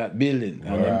that building.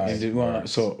 And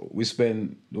so we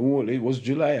spent it was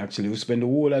July actually, we spent the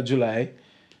whole of July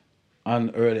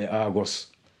and early August.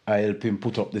 I helped him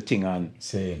put up the thing and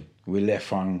we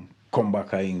left and come back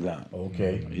to England.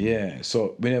 Okay. Yeah,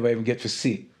 so we never even get to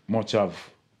see much of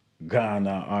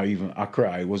Ghana or even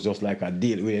Accra. It was just like a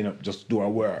deal. We ended up just do our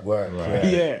work.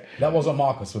 Yeah. That wasn't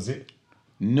Marcus, was it?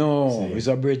 No, it's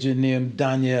a bridge named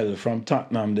Daniel from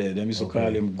Tottenham there. They used to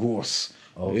call him Ghost.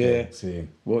 Okay. Yeah.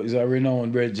 But it's a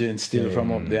renowned bridge still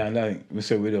from up there. And we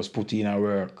say we just put in our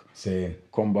work.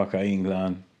 Come back to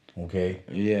England. Okay.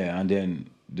 Yeah, and then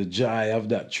the joy of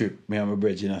that trip, me and my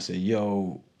brethren, I say,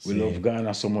 yo, we love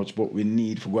Ghana so much, but we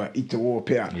need to go to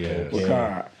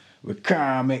Ethiopia. We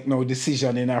can't make no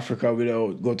decision in Africa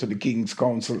without go to the King's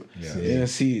Council. You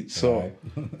see it. So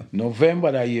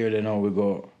November that year, then we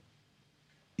go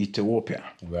Ethiopia.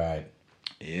 Right.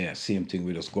 Yeah, same thing.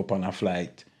 We just go up on a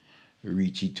flight. We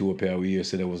reach Ethiopia. We hear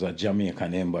say there was a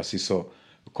Jamaican embassy. So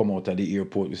we come out of the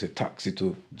airport. We say taxi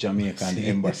to Jamaican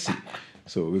embassy.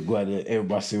 So we go to the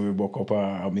embassy. We book up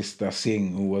a Mr.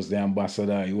 Singh, who was the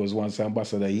ambassador. He was once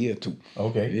ambassador here too.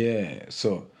 Okay. Yeah.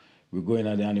 So we go in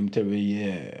there and him tell me,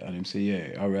 and him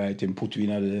say, all right. Him put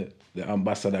you in the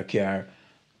ambassador car,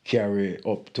 carry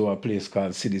up to a place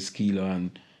called Sidis Kilo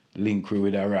and link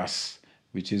with a Ras,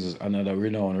 which is another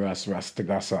renowned Ras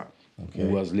Tagasa,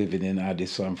 who was living in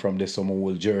Addis, and from the summer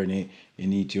whole journey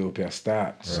in Ethiopia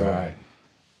start. So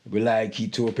we like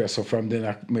Ethiopia, so from then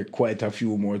I make quite a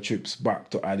few more trips back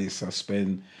to Addis. I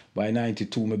spend, by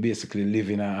 92, I basically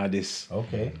living in Addis.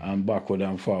 And backward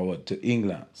and forward to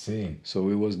England. So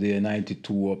we was there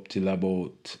 92 up till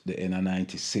about the end of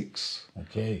 96.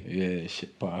 Yeah, she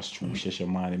passed through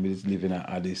Sheshamani. We was living at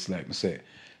Addis, like I say.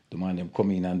 The man them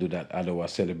come in and do that Adawa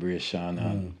celebration,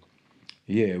 and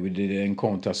we did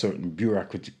encounter certain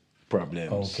bureaucratic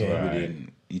problems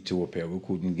within Ethiopia. We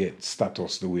couldn't get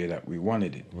status the way that we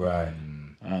wanted it.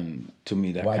 And to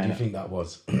me, that why do you think that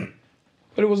was? Well,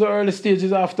 it was the early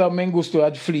stages after Mengistu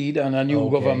had fled and a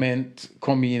new government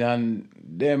come in, and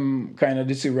them kind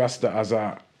of see Rasta as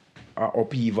a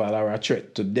upheaval or a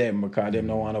threat to them, because them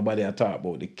don't want nobody to talk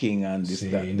about the king and this,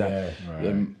 that.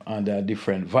 Them under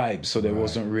different vibes. So they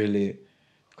wasn't really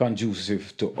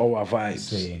conducive to our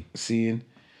vibes. Seeing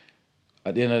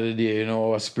at the end of the day,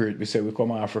 our spirit, we say we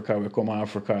come Africa,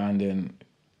 and then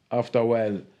after a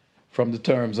while, from the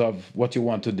terms of what you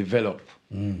want to develop,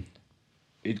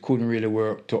 it couldn't really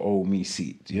work to how me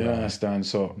see it. You understand?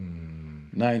 So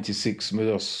 96, me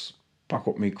just pack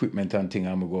up my equipment and thing,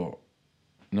 and me go.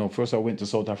 No, first I went to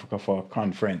South Africa for a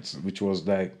conference, which was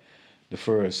like the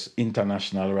first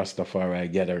international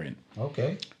Rastafari gathering.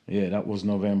 Okay. Yeah, that was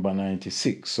November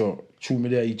 96. So through me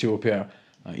there, Ethiopia,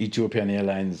 Ethiopian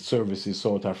Airlines Services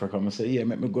South Africa, I say, yeah,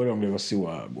 make me go down there and see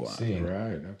what I go on.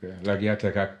 Right, okay. Like you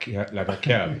take a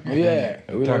cab. Yeah.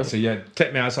 Taxi, yeah,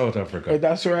 take me to South Africa.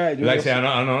 That's right. Like say,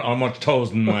 I'm much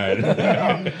 1,000 miles.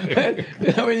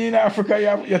 You know, when you're in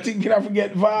Africa, you're thinking I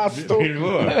forget vast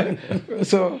stuff.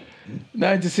 So,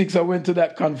 96, I went to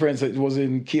that conference. It was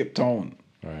in Cape Town.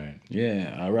 Right.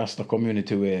 Yeah, a Rasta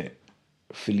community where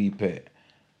Felipe.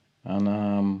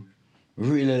 And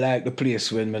really like the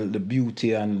place when the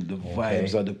beauty and the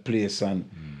vibes of the place and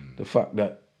the fact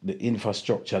that the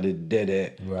infrastructure, the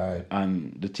dead right,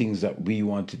 and the things that we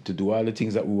wanted to do, all the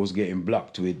things that we was getting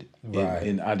blocked with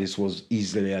in Addis was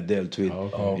easily dealt with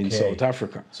in South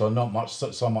Africa. So not much,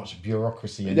 so much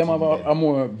bureaucracy. Them have a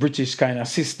more British kind of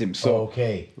system. So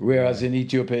whereas in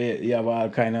Ethiopia you have all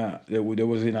kind of, there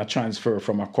was in a transfer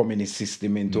from a communist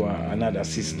system into another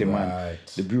system, and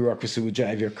the bureaucracy would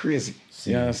drive you crazy.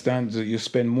 You understand? So you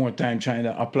spend more time trying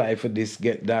to apply for this,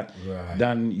 get that,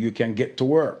 than you can get to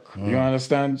work. You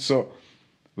understand? So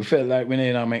we felt like we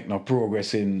didn't make no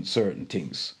progress in certain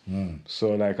things.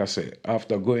 So like I said,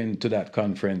 after going to that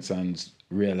conference and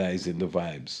realizing the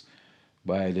vibes,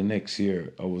 by the next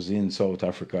year I was in South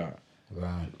Africa,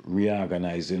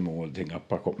 reorganizing my whole thing. I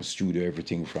pack up my studio,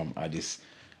 everything from Addis,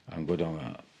 and go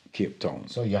down Cape Town.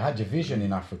 So you had your vision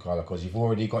in Africa because you've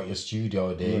already got your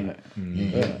studio there.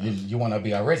 You want to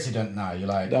be a resident now. You're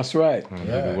like, that's right.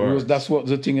 That's what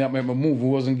the thing that made me move. We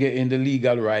wasn't getting the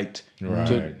legal right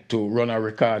to run a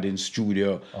recording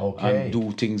studio and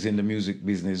do things in the music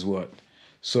business.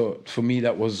 So for me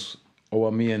that was our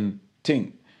main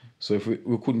thing. So if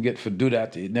we couldn't get to do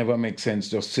that, it never makes sense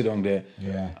just sit down there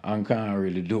and can't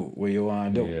really do what you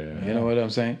want to do. You know what I'm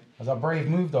saying? It's a brave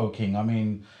move though, King. I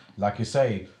mean, like you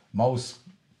say, most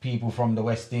people from the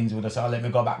West Indies would have said, let me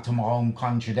go back to my home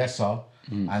country, Dessa,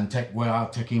 and take where I'm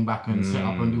taking back and set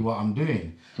up and do what I'm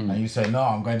doing. And you say, no,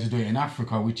 I'm going to do it in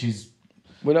Africa, which is...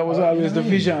 But that was always the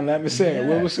vision, let me say.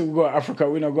 When we say we go to Africa,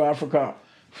 we don't go to Africa.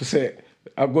 For say,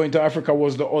 going to Africa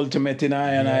was the ultimate in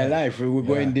our life. We were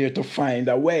going there to find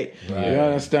a way. You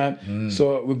understand?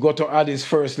 So we go to Addis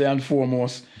firstly and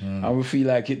foremost, and we feel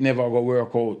like it never going to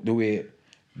work out the way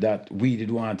that we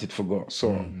did want it to go.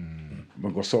 So I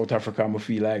go South Africa, I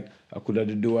feel like I could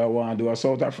have do what I want to do in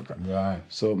South Africa.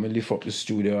 So I lift up the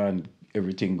studio and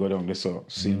everything go down there. So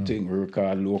same thing, we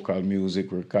record local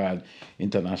music, we record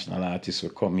international artists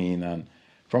will come in, and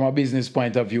from a business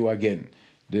point of view again,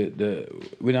 we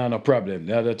don't have no problem.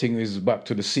 The other thing is back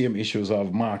to the same issues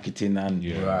of marketing and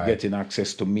getting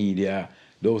access to media.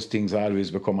 Those things always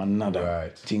become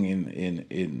another thing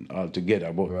in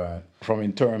altogether. But from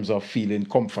in terms of feeling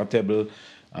comfortable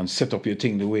and set up your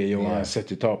thing the way you want to set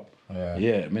it up,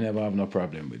 me never have no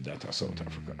problem with that at South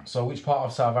Africa. So which part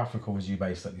of South Africa was you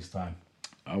based at this time?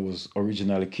 I was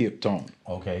originally Cape Town.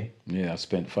 Okay. Yeah, I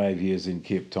spent 5 years in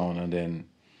Cape Town, and then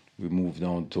we moved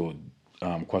down to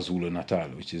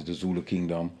KwaZulu-Natal, which is the Zulu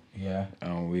Kingdom. Yeah.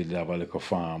 And we'd have a little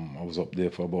farm. I was up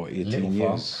there for about 18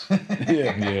 years.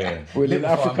 Yeah. Well, in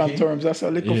African terms, that's a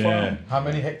little farm. How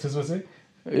many hectares was it?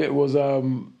 It was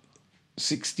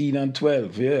 16 and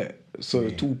 12, So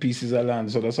 2 pieces of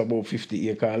land, so that's about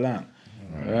 50-acre land.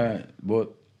 Right.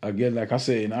 But again, like I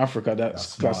say, in Africa,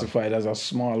 that's classified as a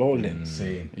small holding.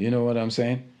 You know what I'm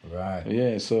saying? Right.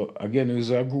 Yeah, so again, it was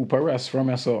a group of us from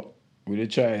us, so we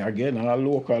did try again, a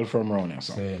local from around here.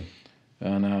 So.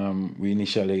 And we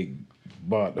initially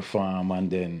bought the farm, and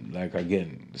then, like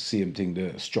again, the same thing,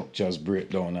 the structures break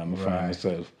down, and I find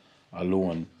myself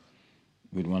alone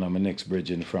with one of my next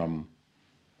brethren from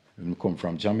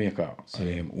Jamaica,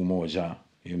 Umoja.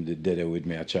 Him did there with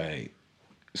me, I try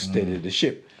steady the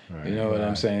ship. You know what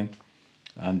I'm saying?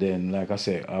 And then, like I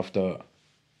say, after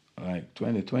like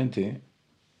 2020,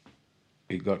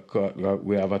 it got caught.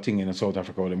 We have a thing in South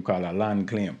Africa what them call a land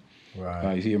claim.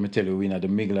 You hear me tell you, we're in the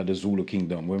middle of the Zulu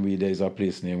Kingdom. When there's a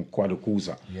place named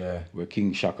Kwadukuza, where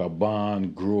King Shaka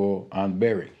born, grow, and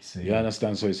bury. You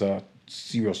understand? So it's a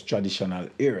serious traditional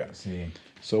area.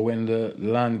 So when the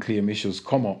land claim issues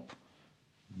come up,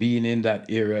 being in that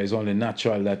area is only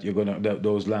natural that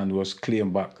those land was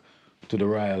claimed back to the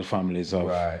royal families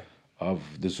of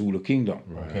the Zulu Kingdom.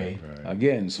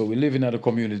 Again, so we live in the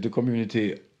community. The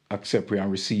community accept we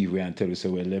and receive we and tell we say,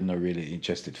 well, they're not really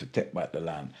interested to take back the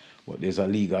land. But there's a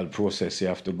legal process you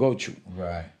have to go through.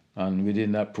 And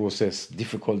within that process,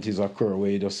 difficulties occur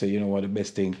where you just say, you know what, the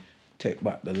best thing, take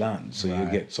back the land. So you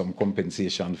get some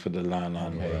compensation for the land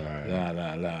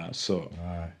and So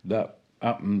that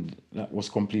happened, that was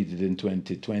completed in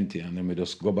 2020, and then we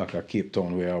just go back to Cape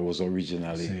Town where I was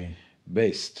originally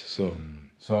based. So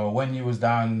So when you was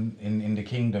down in the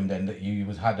kingdom, then that you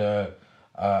had a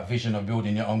vision of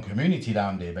building your own community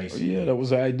down there, basically. yeah, that was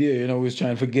the idea. You know, we was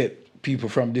trying to get people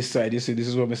from this side. You see, this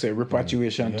is what I say.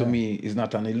 Repatriation to me is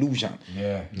not an illusion.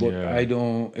 Yeah. But I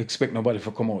don't expect nobody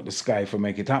to come out the sky to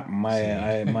make it happen.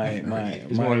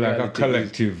 It's more like a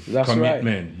collective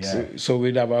commitment. Right. Yeah. So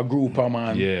we'd have a group of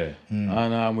man. Yeah.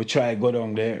 And we try to go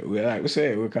down there. Like we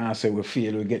say, we can't say we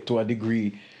fail. We get to a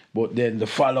degree, but then the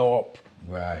follow up.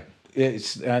 Right.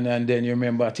 And then you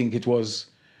remember, I think it was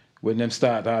when them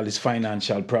start all this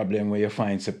financial problem where you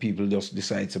find some people just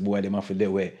decide to boy them off of their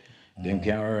way. Them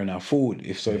can't earn a food.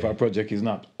 If a project is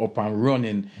not up and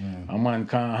running, a man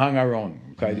can't hang around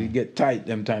because it get tight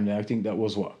them time. I think that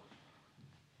was what?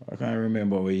 I can't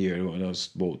remember what year. It was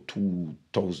about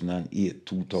 2008,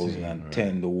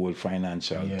 2010, the whole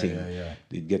financial thing.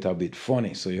 It get a bit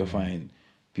funny. So you find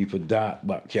people dart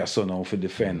back here so now for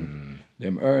defend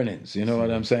them earnings. You know what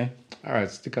I'm saying? All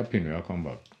right, stick up in here. I'll come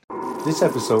back. This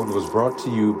episode was brought to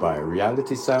you by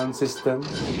Reality Sound System,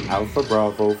 Alpha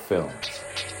Bravo Films.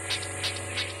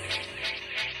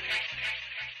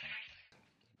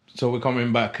 So we're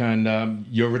coming back, and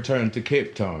your return to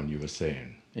Cape Town, you were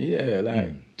saying. Yeah,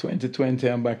 2020,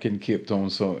 I'm back in Cape Town,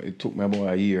 so it took me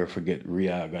about a year to get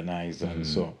reorganized, and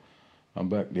so I'm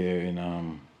back there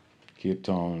in Cape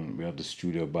Town. We have the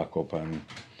studio back up, and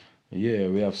yeah,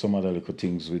 we have some other little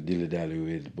things we dilly-dally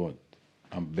with, but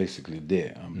I'm basically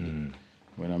there.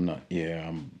 When I'm not here,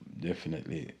 I'm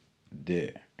definitely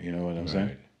there. You know what I'm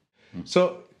saying?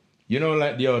 So, you know,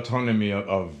 like the autonomy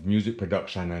of music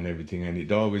production and everything, and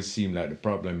it always seemed like the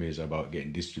problem is about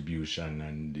getting distribution.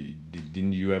 And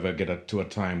didn't you ever get to a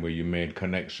time where you made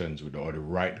connections with, or the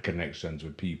right connections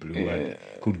with people who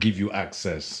could give you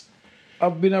access?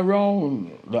 I've been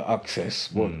around the access,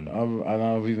 but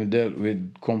I've even dealt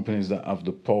with companies that have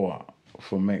the power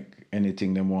for make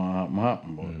anything they want to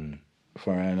happen. But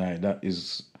for I, that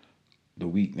is the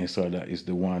weakness, or that is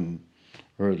the one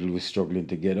hurdle we're struggling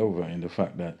to get over, in the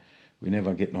fact that we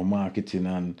never get no marketing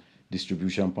and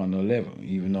distribution upon no level,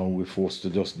 even though we're forced to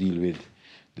just deal with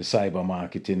the cyber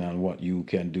marketing and what you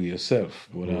can do yourself.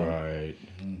 But,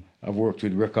 I've worked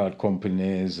with record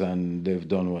companies and they've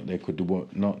done what they could do,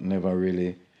 but never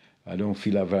really. I don't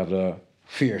feel I've had a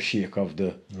fair shake of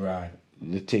the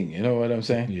thing. You know what I'm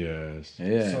saying? Yes.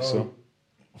 Yeah. So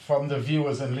from the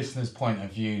viewers and listeners' point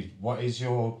of view, what is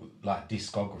your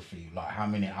discography? Like how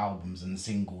many albums and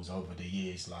singles over the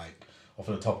years, like off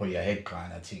the top of your head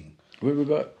kind of thing? Well, we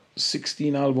got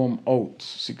 16 album out.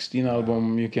 16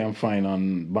 album you can find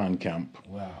on Bandcamp.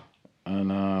 Wow.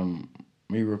 And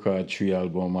we record 3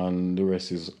 album, and the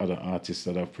rest is other artists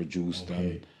that have produced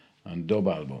and dub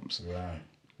albums. Right.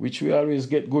 Which we always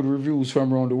get good reviews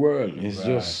from around the world. It's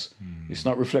just, it's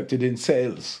not reflected in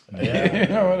sales. Yeah.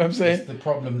 You know what I'm saying? It's the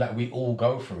problem that we all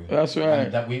go through. That's right.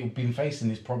 And that we've been facing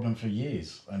this problem for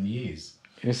years and years.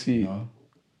 You see? You know?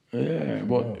 Yeah,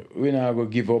 but we're not going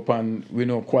to give up, and we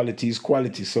know quality is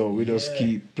quality, so we just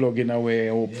keep plugging away.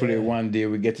 Hopefully one day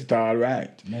we get it all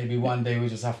right. Maybe one day we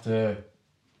just have to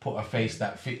put a face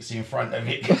that fits in front of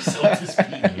it, so to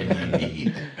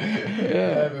speak.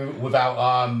 Without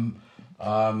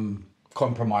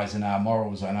compromising our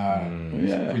morals and our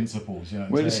principles. You know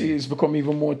well, you see, it's become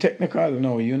even more technical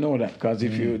now. You know that, because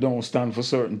if you don't stand for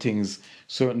certain things,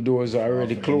 certain doors are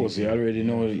already closed. You already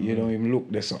know you don't even look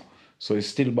there. So it's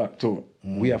still back to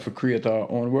we have to create our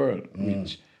own world,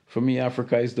 which for me,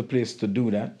 Africa is the place to do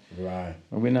that. Right.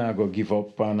 And we're not going to give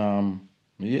up, and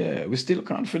we're still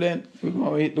confident we're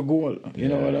going to hit the goal. You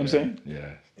know what I'm saying?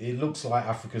 Yeah. It looks like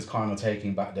Africa's kind of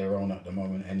taking back their own at the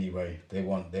moment anyway. They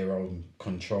want their own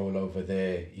control over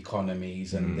their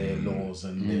economies and their laws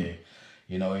and their,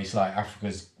 it's like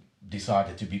Africa's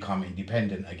decided to become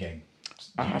independent again.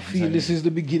 I feel this is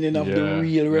the beginning of the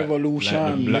real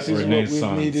revolution. Like this is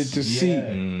what we needed to see.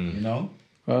 You know?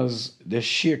 Because they're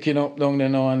shaking up down there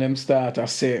now, and them start to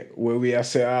say, where we are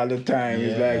say all the time,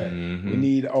 it's like, we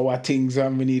need our things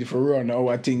and we need to run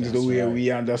our things the way we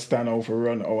understand how to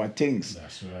run our things.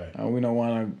 That's right. And we don't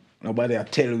want nobody to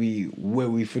tell we where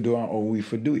we for do and how we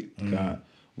for do it.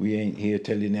 We ain't here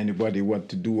telling anybody what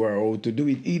to do or how to do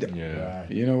it either. Yeah.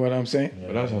 Right. You know what I'm saying?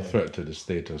 But that's a threat to the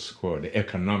status quo, the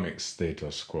economic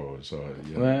status quo. So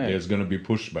there's going to be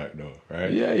pushback though,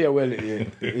 right? Yeah, well,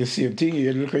 the same thing.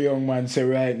 You look a young man say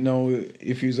right now,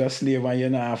 if you're a slave and you're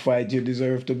not a fight, you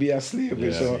deserve to be a slave.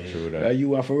 Yeah, so true that.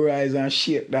 you have to rise and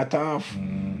shake that off.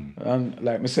 And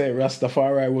like me say,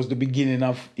 Rastafari was the beginning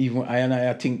of even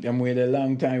I think them wait a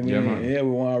long time. We want to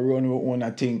run our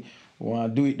own thing. We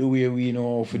want to do it the way we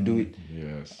know how to do it.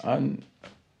 Yes. And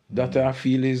that I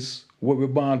feel is what we're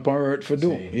born on earth for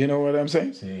do. You know what I'm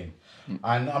saying? See.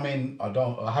 And I mean,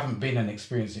 I haven't been and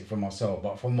experienced it for myself,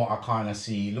 but from what I kind of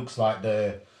see, it looks like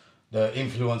the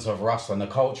influence of Rasta and the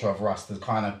culture of Rasta is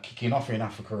kind of kicking off in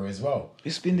Africa as well.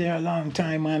 It's been there a long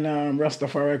time, and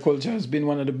Rastafari culture has been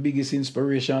one of the biggest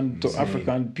inspiration to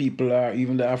African people, or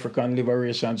even the African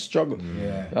liberation struggle.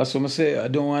 Yeah. That's what I say. I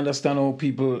don't understand how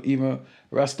people, even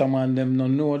Rastaman, them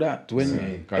don't know that.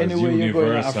 When anywhere you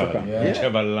go in Africa,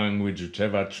 whichever language,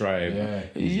 whichever tribe,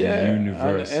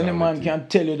 universal. Any man can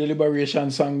tell you the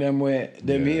liberation song them where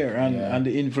them here, and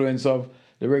the influence of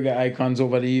the reggae icons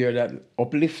over the year that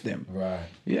uplift them. Right.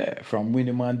 Yeah, from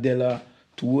Winnie Mandela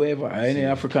to whoever, any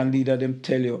African leader, them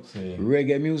tell you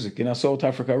reggae music. In South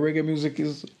Africa, reggae music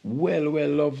is well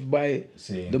loved by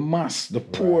the mass, the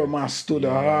poor mass to the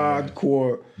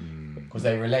hardcore. Because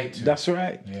they relate to That's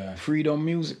right. Yeah. Freedom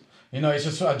music. You know, it's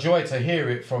just a joy to hear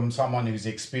it from someone who's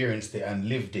experienced it and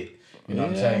lived it. You know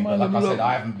what I'm saying? Man, but like I said,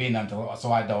 I haven't been until,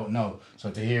 so I don't know. So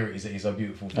to hear it is a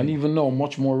beautiful thing. And even now,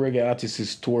 much more reggae artists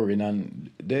is touring, and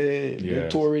they're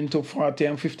touring to 40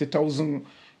 and 50,000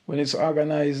 when it's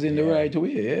organized in the right way.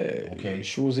 Yeah. Okay.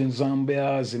 Shows in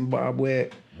Zambia, Zimbabwe.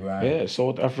 Right. Yeah.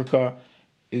 South Africa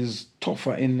is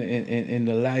tougher in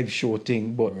the live show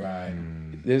thing, but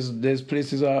there's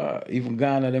places, even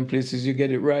Ghana, them places you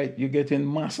get it right, you get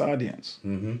in mass audience.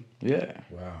 Mm-hmm. Yeah.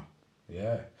 Wow.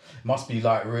 Yeah. Must be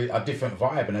like a different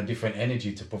vibe and a different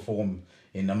energy to perform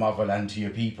in the motherland to your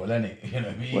people, isn't it? You know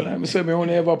what I mean? Well, I'm saying I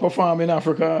only ever perform in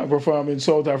Africa, I performed in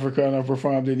South Africa, and I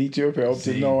performed in Ethiopia. Up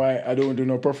till now, I don't do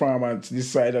no performance this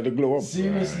side of the globe.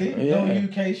 Seriously? Yeah. No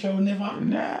UK show, never?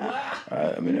 Nah.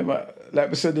 I mean, never. Like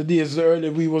I said, the days early,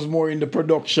 we was more in the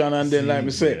production, and then, like I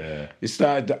said, it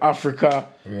started to Africa,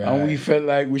 and we felt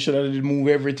like we should have moved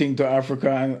everything to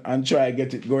Africa and try to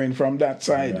get it going from that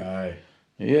side. Right.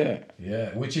 Yeah.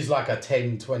 Yeah, which is like a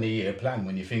 10, 20-year plan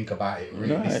when you think about it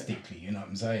realistically, you know what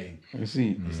I'm saying? You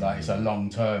see. It's like it's a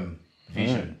long-term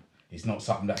vision. It's not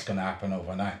something that's going to happen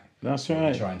overnight. That's what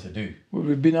right. we're trying to do. Well,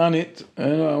 we've been on it, you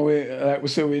know, like we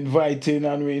say, we're inviting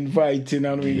and we're inviting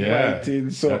and we're inviting.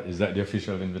 So is that the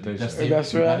official invitation?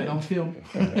 That's right. Got it on film.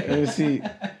 You see,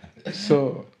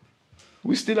 so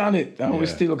we're still on it and we're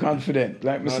still confident.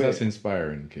 Like we say, that's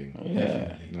inspiring, King.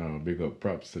 Yeah. No, big up,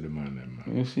 props to the man,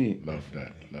 man. You see, love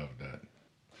that.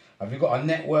 Have you got a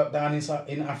network down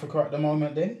in Africa at the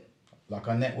moment? Then, like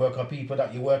a network of people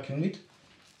that you're working with?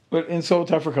 Well, in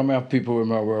South Africa, I have people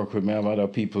who I work with. I have other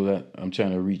people that I'm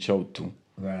trying to reach out to.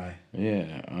 Right.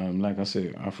 Yeah. Like I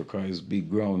say, Africa is big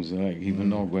grounds. Like even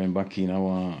now, going back in, I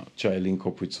want to try link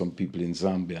up with some people in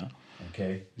Zambia.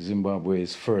 Okay. Zimbabwe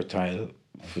is fertile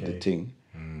for the thing.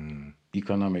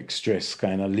 Economic stress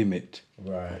kind of limit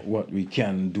what we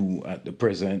can do at the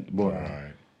present, but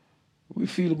we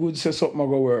feel good. Say something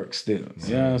will work still.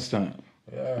 You understand?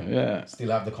 Yeah.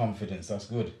 Still have the confidence. That's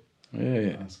good.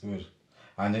 Yeah. That's good.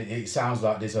 And it sounds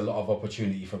like there's a lot of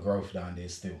opportunity for growth down there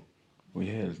still.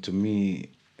 Well, to me,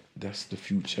 that's the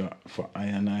future for I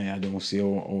and I. I don't see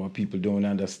how people don't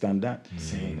understand that.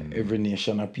 Every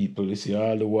nation of people, you see,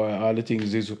 all the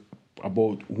things is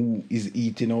about who is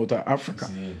eating out of Africa.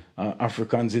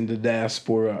 Africans in the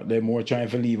diaspora, they're more trying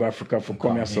to leave Africa for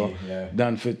come here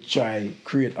than for try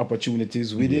create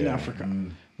opportunities within Africa.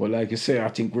 But like you say, I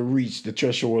think we reached the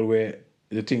threshold where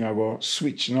the thing I go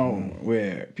switch now,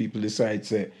 where people decide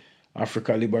say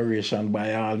Africa liberation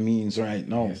by all means right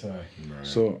now. Yes, right.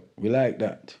 So we like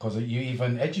that. Because you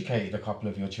even educated a couple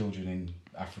of your children in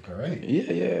Africa, right?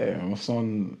 Yeah. My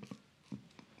son,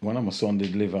 one of my son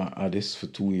did live at Addis for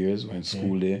 2 years, went to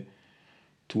school there.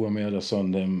 Two of my other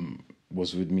son them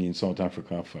was with me in South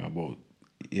Africa for about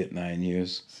 8-9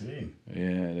 years.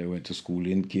 Yeah, they went to school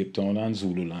in Cape Town and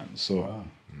Zululand. So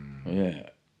yeah.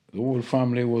 The whole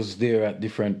family was there at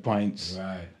different points.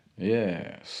 Right.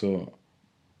 Yeah, so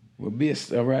we're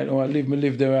based right now. I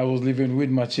live there. I was living with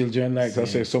my children. Like I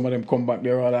say, some of them come back,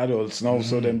 they're all adults now,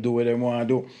 so them do what they want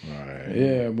to do. Right.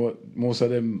 Yeah, but most of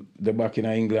them, they're back in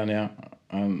England,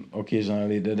 and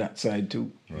occasionally they're that side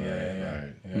too. Yeah.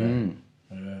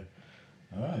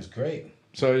 Oh, that's great.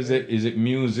 So is it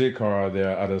music, or are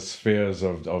there other spheres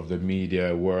of the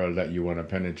media world that you want to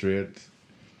penetrate?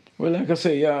 Well, like I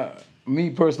say,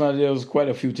 me personally, there was quite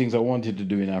a few things I wanted to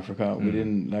do in Africa.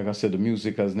 Like I said, the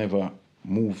music has never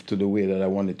moved to the way that I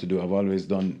wanted to do. I've always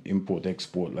done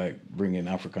import-export, like bringing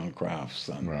African crafts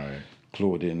and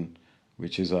clothing,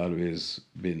 which has always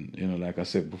been, like I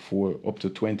said before, up to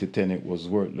 2010, it was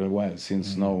worth a while.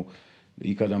 Since now,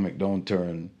 the economic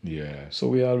downturn. Yeah. So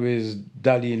we always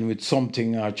dallying with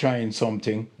something or trying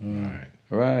something.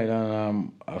 Right,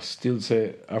 and I still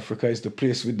say Africa is the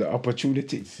place with the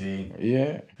opportunity. See.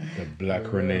 Yeah. The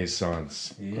Black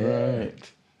Renaissance. Yeah.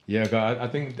 Right. Yeah, 'cause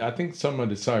I think some of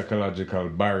the psychological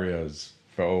barriers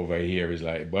for over here is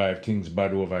like, boy, if things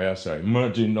bad over here, so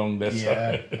imagine down there.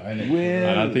 Yeah.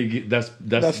 And I think that's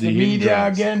the media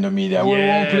hindrance. again. The media we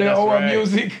won't play our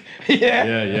music.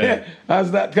 Yeah.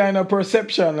 Has that kind of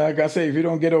perception. Like I say, if you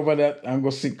don't get over that and go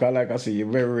sick, like I say, you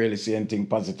very rarely see anything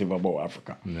positive about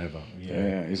Africa. Never.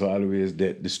 Yeah, it's always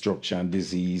death, destruction,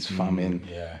 disease, famine.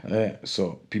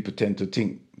 So people tend to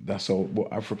think that's all.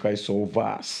 But Africa is so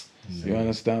vast. You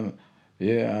understand?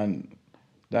 Yeah, and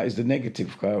that is the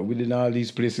negative. Within all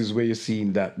these places where you're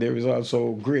seeing that, there is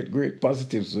also great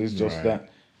positives. So it's just that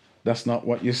that's not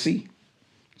what you see.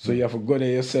 So you have to go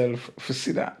there yourself to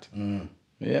see that.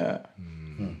 Yeah.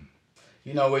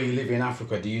 You know, where you live in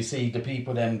Africa, do you see the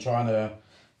people then trying to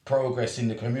progress in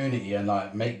the community and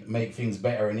like make things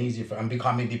better and easier and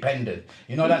become independent?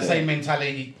 You know, that same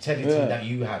mentality that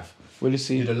you have. Well, you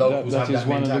see, the locals that is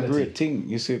one mentality? of the great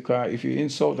things. You see, if you're in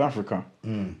South Africa,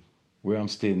 where I'm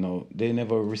staying now, they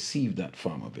never received that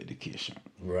form of education.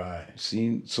 Right.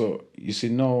 See, so you see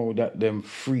now that them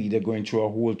free, they're going through a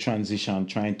whole transition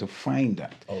trying to find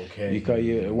that. Okay.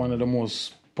 Because one of the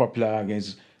most popular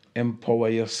is empower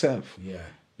yourself.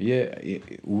 Yeah,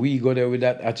 we go there with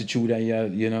that attitude,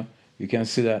 and you know, you can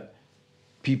see that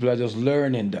people are just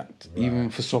learning that,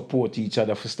 even for support each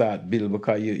other, for start build,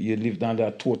 because you lived under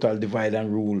a total divide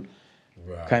and rule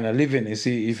kind of living. You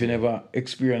see, if you never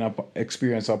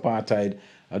experience apartheid,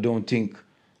 I don't think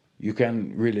you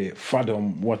can really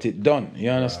fathom what it done. You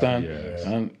understand?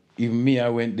 And even me, I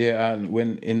went there and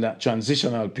when in that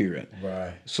transitional period.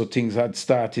 So things had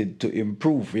started to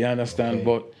improve. You understand?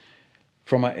 But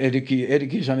from an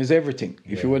education is everything.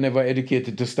 If you were never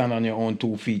educated to stand on your own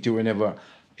 2 feet, you were never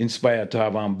inspired to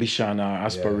have ambition or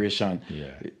aspiration.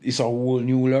 It's a whole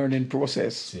new learning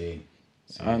process.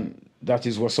 And that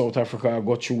is what South Africa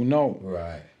got through now.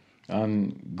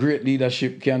 And great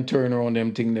leadership can turn around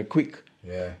them things quick.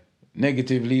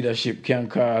 Negative leadership can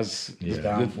cause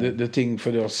the thing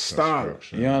for the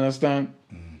start. You understand?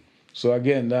 So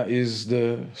again, that is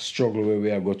the struggle where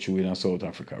we are got through in South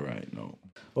Africa right now.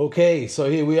 Okay, so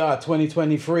here we are,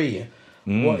 2023.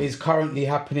 What is currently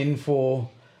happening for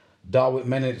Dawit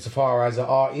Menelik Tafari as an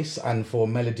artist and for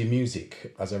Melody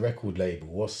Music as a record label?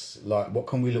 What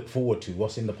can we look forward to?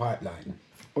 What's in the pipeline?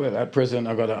 Well, at present,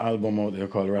 I got an album out there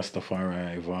called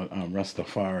Rastafari.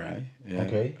 Rastafari. Yeah,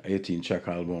 Okay. 18-track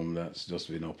album that's just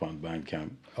been up on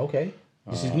Bandcamp. Okay.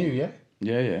 This is new, yeah?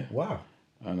 Yeah. Wow.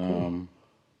 And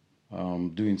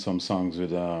doing some songs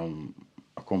with a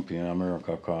company in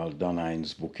America called Don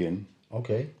Hines Booking.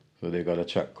 Okay. So they got a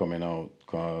track coming out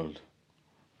called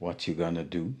What You Gonna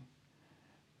Do.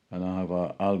 And I have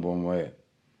an album where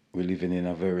we're living in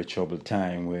a very troubled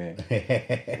time where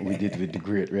we did with the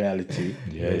Great Reality,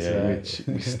 which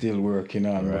we're still working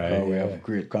on because we have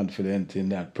great confidence in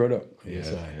that product.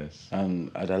 Yes.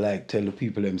 And I'd like tell the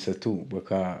people themselves too,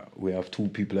 because we have 2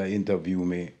 people that interview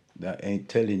me that ain't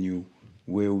telling you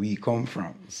where we come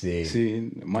from. See,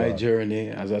 my journey,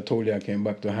 as I told you, I came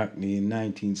back to Hackney in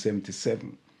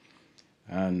 1977.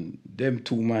 And them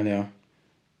 2 men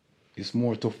it's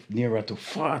nearer to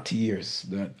 40 years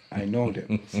that I know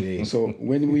them. So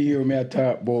when we hear me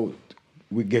talk about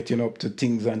we getting up to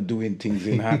things and doing things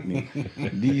in Hackney,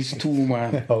 these 2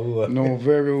 men know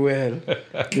very well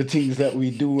the things that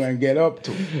we do and get up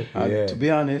to. And to be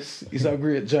honest, it's a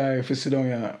great joy if you sit down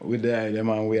here with them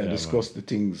and we discuss the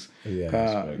things.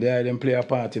 They play a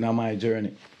part in my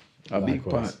journey. A big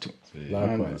part too.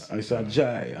 And it's a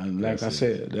joy. And like I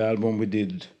said, the album we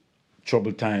did,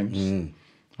 Troubled Times,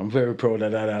 I'm very proud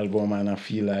of that album, and I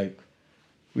feel like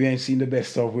we ain't seen the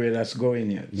best of where that's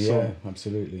going yet. So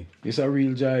absolutely. It's a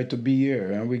real joy to be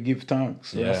here, and we give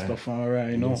thanks.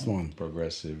 Rastafari, you know. Yes, man.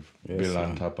 Progressive. Bill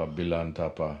on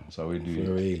topper. So we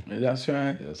do it. That's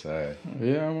right. That's right.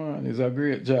 Yeah, man. It's a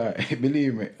great joy.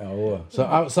 Believe me. So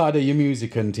outside of your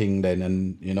music and thing then,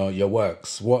 and you know, your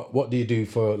works, what do you do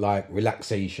for like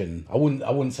relaxation? I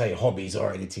wouldn't say hobbies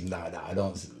or anything like that. I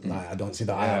don't see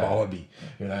that I have a hobby.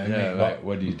 You know what I mean? Like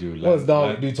what do you do? What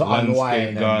does do to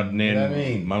unwind? Gardening, you know what I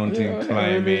mean? mountain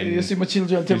climbing. You see my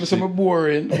children tell me some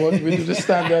boring, but we do the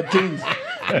standard things.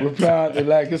 We plant,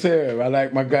 like you say, I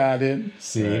like my garden.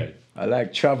 I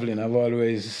like traveling. I've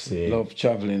always loved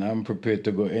traveling. I'm prepared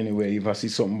to go anywhere. If I see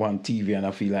something on TV and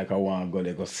I feel like I want to go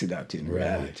there, go see that in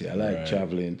reality. I like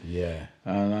traveling.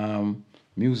 And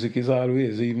music is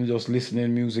always, even just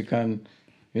listening music and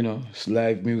you know, it's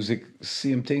live music,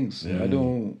 same things. I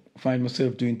don't find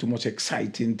myself doing too much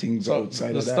exciting things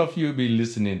outside of that. The stuff you'll be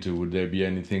listening to, would there be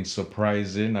anything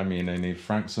surprising? I mean, any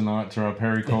Frank Sinatra or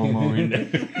Perry Como in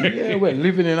there? Yeah, well,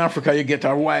 living in Africa, you get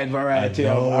a wide variety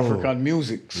of African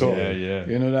music. So,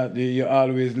 you know that you're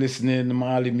always listening to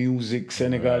Mali music,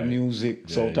 Senegal music.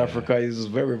 South Africa is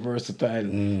very versatile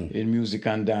in music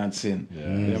and dancing.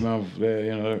 You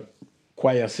know,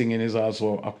 choir singing is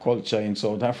also a culture in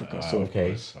South Africa. So, of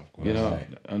course, you know,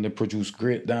 and they produce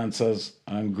great dancers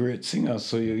and great singers.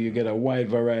 So you get a wide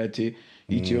variety.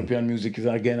 Ethiopian music is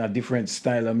again a different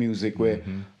style of music where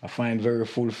I find very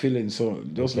fulfilling. So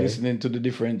just listening to the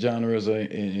different genres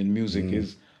in music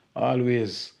is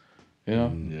always, you know.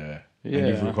 And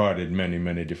you've recorded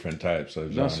many different types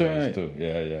of genres too.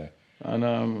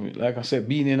 And like I said,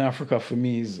 being in Africa for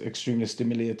me is extremely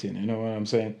stimulating. You know what I'm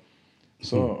saying?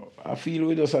 So I feel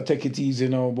we just take it easy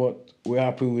now, but we're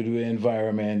happy with the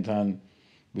environment and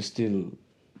we're still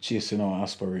chasing our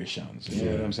aspirations. You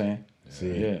know what I'm saying?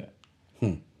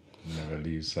 Never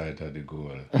lose sight of the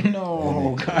goal.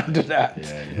 No, can't do that.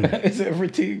 It's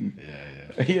everything.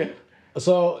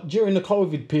 So during the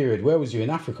COVID period, where was you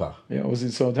in Africa? Yeah, I was in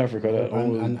South Africa.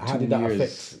 And how did that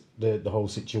affect the whole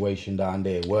situation down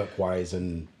there, work-wise?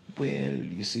 And well,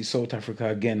 you see, South Africa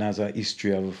again has a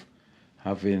history of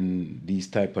having these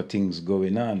type of things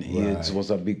going on. AIDS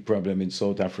was a big problem in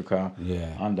South Africa.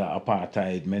 Under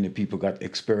apartheid, many people got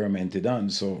experimented on.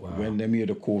 So when they hear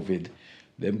the COVID,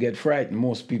 them get frightened.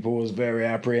 Most people was very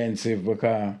apprehensive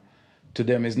because to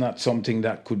them it's not something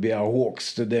that could be a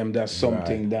hoax. To them, that's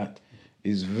something that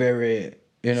is very,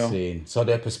 you know. So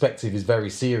their perspective is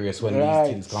very serious when these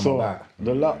things come back.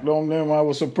 The lockdown, them, I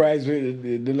was surprised with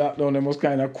the lockdown. Them was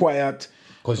kind of quiet.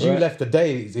 Because you left the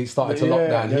day it started to lock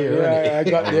down here, I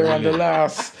got there on the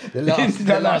last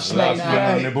last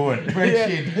on the boat.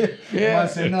 I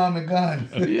said, no, I'm gone.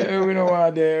 We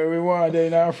were there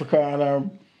in Africa,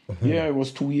 and it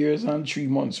was 2 years and 3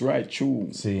 months, right through.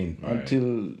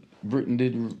 Until Britain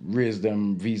did raise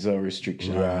them visa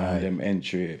restrictions and them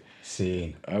entry.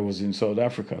 I was in South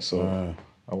Africa, so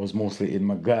I was mostly in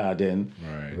my garden.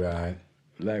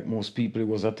 Like most people, it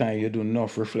was a time you do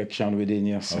enough reflection within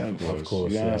yourself. Of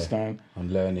course, you understand?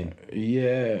 And learning.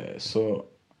 So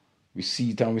we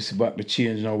see it and we see back the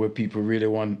change now where people really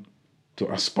want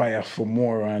to aspire for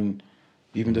more, and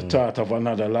even the thought of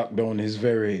another lockdown is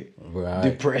very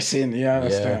depressing, you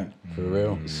understand? For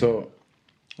real. So,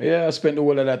 I spent the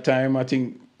whole of that time. I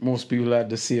think most people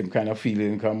had the same kind of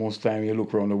feeling, because most time you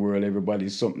look around the world,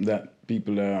 everybody's something that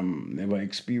people never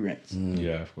experienced.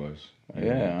 Yeah, of course.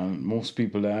 And most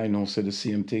people that I know said the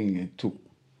same thing. It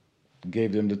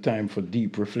gave them the time for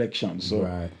deep reflection.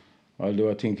 So, although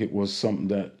I think it was something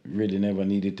that really never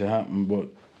needed to happen, but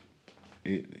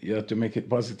you have to make it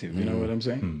positive. You know what I'm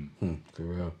saying? For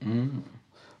real.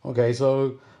 Okay,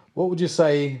 so what would you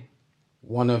say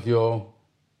one of your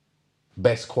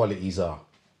best qualities are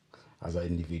as an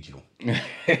individual?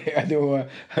 I don't want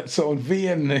to sound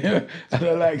vain, and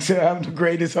I like say I'm the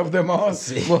greatest of them all,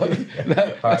 but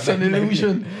that's an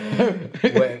illusion.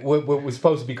 we're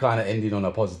supposed to be kind of ending on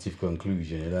a positive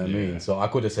conclusion, you know what I mean? So I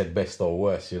could have said best or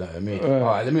worst, you know what I mean? All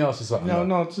right, let me ask you something.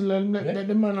 Let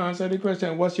the man answer the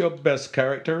question. What's your best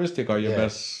characteristic or your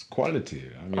best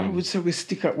quality? I would say we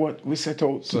stick at what we set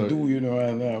out to do, you know,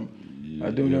 and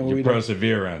I don't know. Your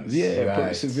perseverance.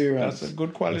 Perseverance. That's a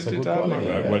good quality to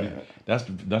have.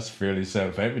 That's fairly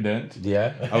self-evident.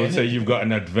 I would say you've got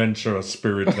an adventurous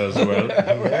spirit as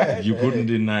well. You couldn't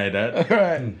deny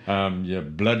that. You're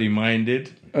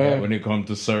bloody-minded when it comes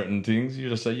to certain things. You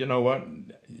just say, you know what?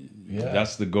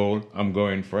 That's the goal. I'm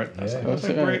going for it. That's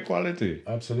a great quality.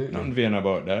 Absolutely. Nothing vain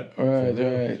about that.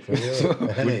 Right.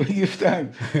 Give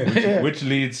thanks. Which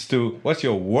leads to, what's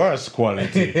your worst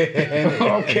quality?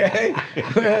 Okay.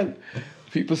 Well,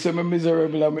 people say I'm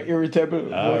miserable, I'm irritable.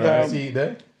 See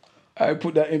there? I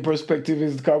put that in perspective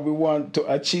is because we want to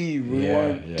achieve. We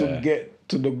want to get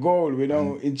to the goal. We're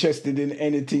not interested in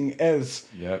anything else.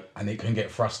 And it can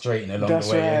get frustrating along the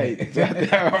way.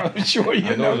 That's right. I'm sure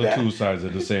you know that. Those are two sides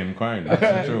of the same coin.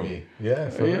 That's true.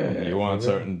 For real. You want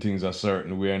certain things a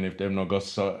certain way, and if they've not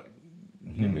got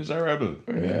you're miserable.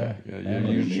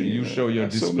 You show your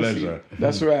displeasure.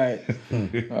 That's right.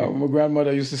 My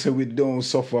grandmother used to say, we don't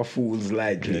suffer fools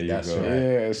lightly.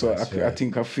 So I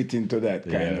think I fit into that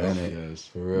kind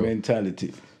of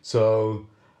mentality. So,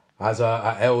 as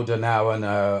an elder now and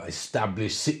an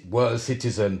established world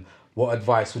citizen, what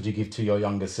advice would you give to your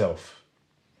younger self?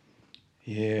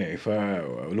 If I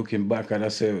looking back,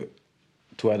 I'd say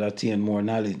to attain more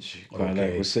knowledge.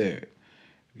 Like we say,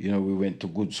 you know, we went to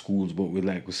good schools, but we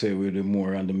we're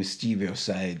more on the mischievous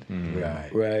side.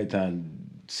 Right, and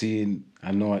seeing,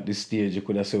 I know at this stage you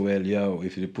could have said, well, yo,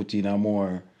 if you put in a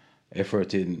more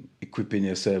effort in equipping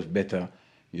yourself better,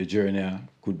 your journey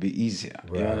could be easier.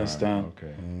 You understand?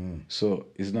 Okay. So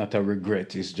it's not a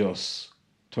regret, it's just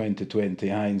 2020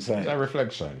 hindsight. It's a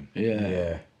reflection.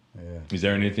 Yeah. Is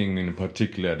there anything in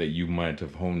particular that you might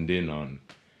have honed in on?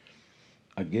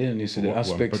 Again, you see the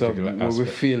aspects of what we're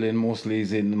feeling mostly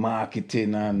is in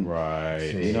marketing and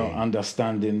you know,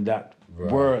 understanding that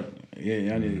world. Yeah,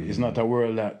 and it's not a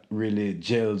world that really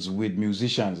gels with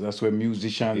musicians. That's where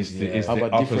musicians have a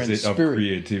different spirit of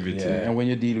creativity. And when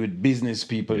you deal with business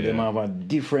people, they have a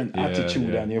different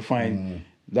attitude, and you find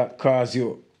that cause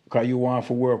you want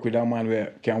to work with a man who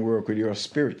can work with your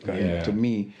spirit. To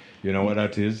me, you know what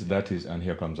that is? That is, and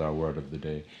here comes our word of the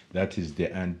day. That is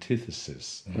the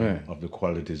antithesis of the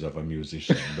qualities of a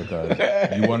musician, because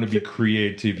you want to be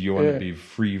creative, you want to be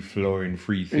free flowing,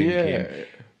 free thinking.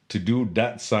 To do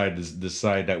that side, the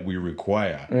side that we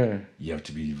require, you have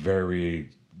to be very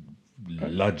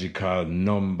logical,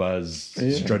 numbers,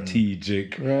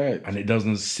 strategic, and it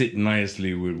doesn't sit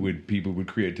nicely with people with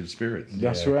creative spirits.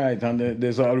 That's right, and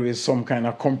there's always some kind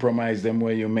of compromise them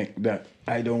where you make that.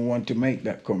 I don't want to make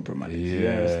that compromise. You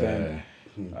understand?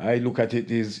 I look at it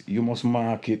as you must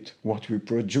market what we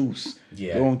produce.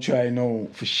 Don't try to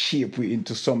shape it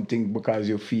into something because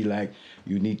you feel like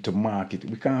you need to market.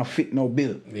 We can't fit no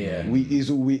bill. We is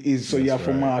who we is, so you have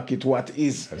to market what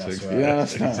is. That's right. You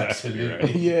understand?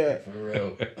 Absolutely. For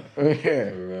real.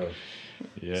 For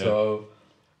real. So,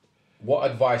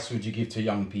 what advice would you give to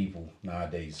young people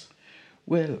nowadays?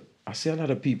 Well, I see a lot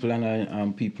of people,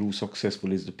 and people who are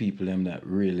successful is the people them that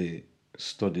really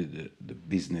study the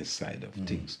business side of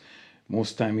things.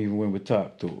 Most time, even when we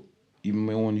talk to even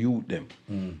my own youth,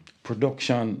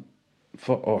 production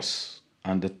for us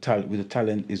and the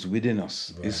talent is within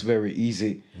us. It's very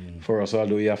easy for us,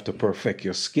 although you have to perfect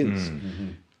your skills.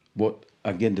 But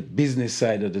again, the business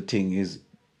side of the thing is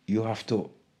you have to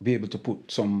be able to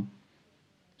put some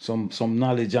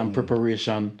knowledge and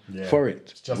preparation for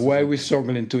it. Why we're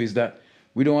struggling too is that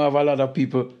we don't have a lot of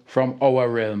people from our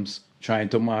realms trying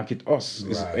to market us.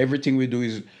 Everything we do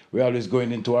is we're always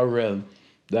going into a realm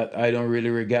that I don't really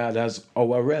regard as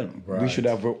our realm. We should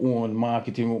have our own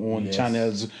marketing, our own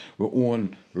channels, our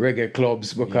own reggae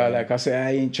clubs, because like I say,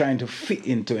 I ain't trying to fit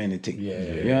into anything.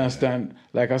 You understand?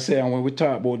 Like I say, and when we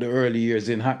talk about the early years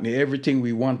in Hackney, everything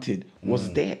we wanted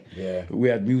was there. We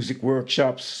had music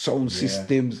workshops, sound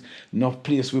systems, enough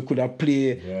place we could have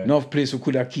play, enough place we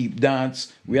could have keep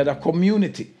dance. We had a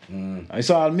community.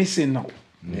 It's all missing now.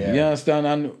 You understand?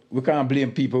 And we can't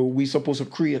blame people. We're supposed to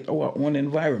create our own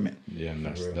environment. And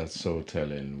that's so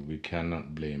telling. We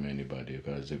cannot blame anybody,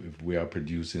 because if we are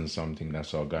producing something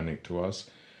that's organic to us,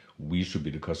 we should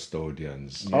be the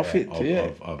custodians of it.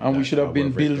 And we should have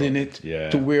been building it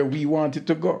to where we want it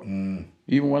to go.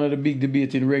 Even one of the big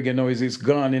debates in reggae now is it's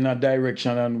gone in a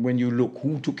direction, and when you look,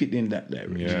 who took it in that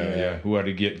direction? Who are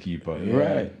the gatekeepers?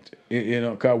 Right. You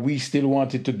know, because we still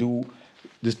wanted to do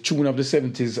the tune of the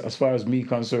 70s, as far as me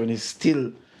concerned, is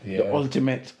still the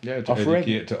ultimate to of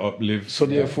educate, reggae. to uplift. So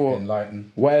therefore,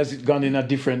 enlighten. why has it gone in a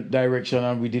different direction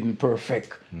and we didn't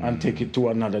perfect and take it to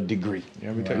another degree?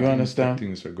 We take you understand?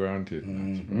 things for granted.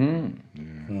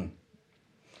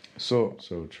 So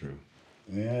true.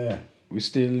 We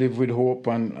still live with hope,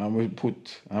 and we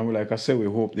put, and like I said, we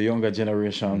hope the younger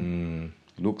generation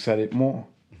looks at it more.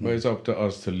 But it's up to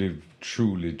us to live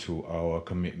truly to our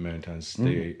commitment and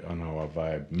stay on our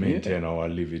vibe, maintain our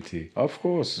levity. Of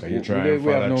course. You try and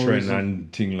follow a trend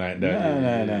and thing like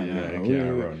that.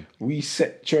 No. We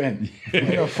set trend. We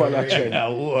don't follow trend.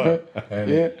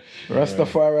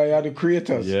 Rastafari are the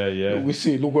creators. We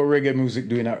see, look what reggae music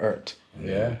doing on earth.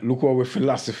 Look what with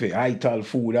philosophy, ital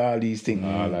food, all these things.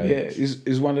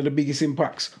 It's one of the biggest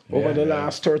impacts over the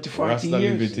last 30, 40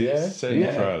 years.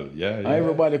 Central.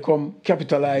 Everybody come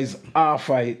capitalize our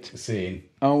fight.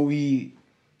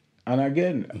 And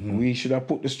again, we should have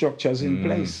put the structures in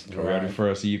place. We are the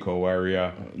first eco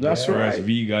warrior. That's right. First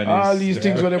veganist. All these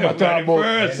things when they talk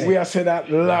about, we have said that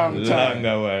long time.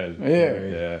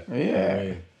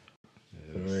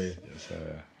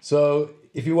 So,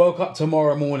 if you woke up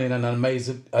tomorrow morning and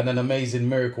an amazing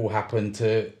miracle happened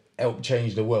to help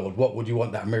change the world, what would you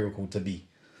want that miracle to be?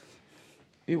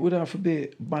 It would have to be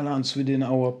balance within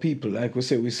our people. Like we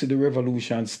say, we see the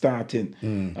revolution starting,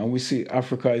 and we see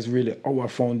Africa is really our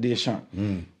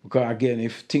foundation. Because again,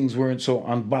 if things weren't so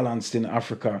unbalanced in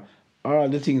Africa, all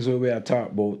the things where we are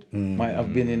talking about might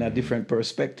have been in a different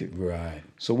perspective. Right.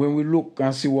 So when we look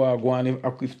and see what are going,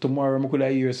 if tomorrow I could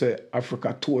hear say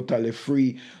Africa totally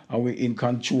free and we in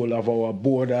control of our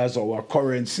borders, our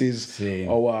currencies,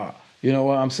 our, you know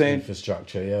what I'm saying?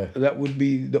 Infrastructure, yeah. That would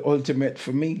be the ultimate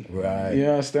for me. Right. You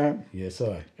understand? Yes,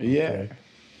 sir. Yeah. Okay.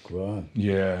 Go on.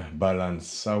 Yeah,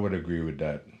 balance. I would agree with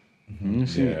that.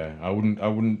 Mm-hmm. Yeah, I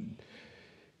wouldn't.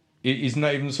 It's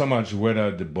not even so much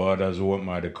whether the borders or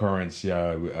what the currency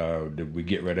we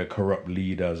get rid of corrupt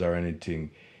leaders or anything.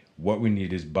 What we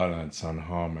need is balance and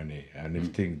harmony. And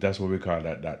if that's what we call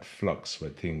that flux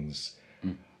where things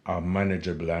are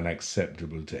manageable and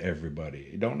acceptable to everybody.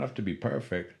 It don't have to be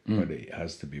perfect, but it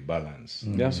has to be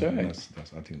balanced. That's right.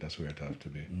 I think that's where it has to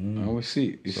be. And we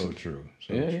see. It's So true.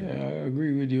 So yeah, true. I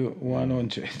agree with you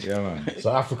 100. Yeah, man.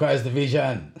 So Africa is the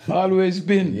vision. Always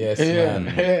been. Yes, yeah.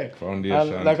 man. Yeah.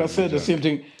 Foundation And like to I said, the vision. same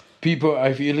thing. People,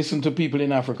 if you listen to people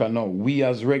in Africa now, we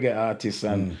as reggae artists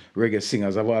and reggae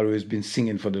singers have always been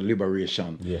singing for the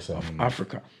liberation of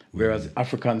Africa. Whereas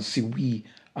Africans see we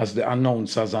as the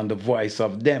announcers and the voice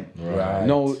of them. Right.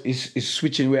 Now it's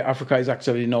switching where Africa is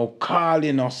actually now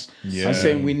calling us and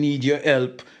saying we need your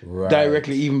help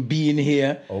directly, even being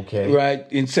here, right,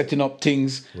 in setting up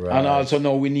things. And also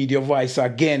now we need your voice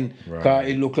again, because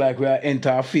it look like we are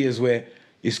entering a phase where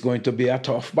it's going to be a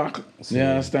tough battle. You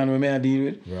understand what I deal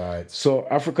with? Right. So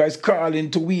Africa is calling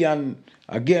to we, and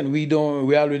again, we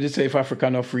already say if Africa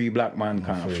not free, black man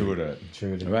can't. True that.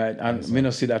 Truly. Right? And me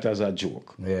not see that as a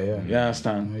joke. Yeah. You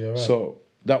understand? You're right. So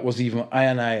that was even I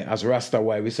and I as Rasta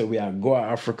why we said we are go to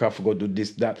Africa for go do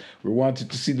this, that. We wanted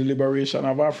to see the liberation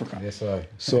of Africa. Yes, sir.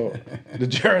 So the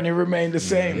journey remained the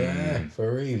same. Yeah,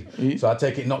 for real. So I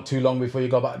take it not too long before you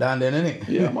go back down then, innit?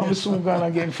 Yeah, I'm soon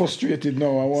gonna getting frustrated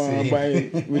now. I want to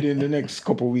buy within the next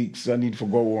couple of weeks. I need to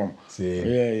go home. See.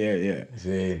 Yeah.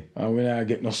 See. And when I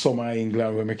get no summer in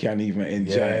England where I can't even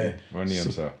enjoy. Yeah. My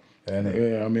name, sir.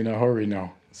 Innit? Yeah, I'm in a hurry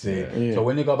now. See. Yeah. So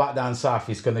when you go back down south,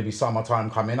 it's going to be summertime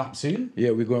coming up soon?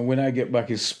 Yeah, we're going. When I get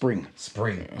back, it's spring.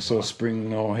 Spring. So spring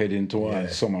now heading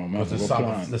towards summer. Because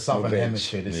the southern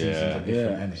hemisphere, the seasons are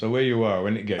different, innit? So where you are,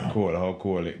 when it get cold, how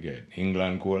cold it get?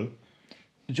 England cold?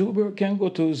 Joburg can go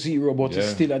to 0, but it's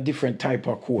still a different type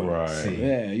of cold. Right.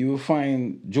 Yeah, you will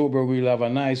find Joburg will have a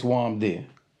nice warm day.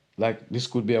 Like this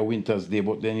could be a winter's day,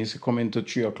 but then you see come into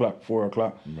 3 o'clock, 4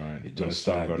 o'clock, Right. it Then just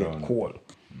sun start go get down. cold.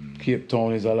 Cape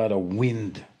Town is a lot of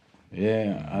wind,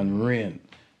 and rain.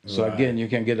 So again, you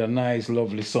can get a nice,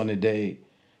 lovely sunny day.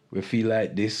 We feel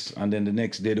like this, and then the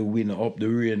next day the wind up, the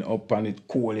rain up, and it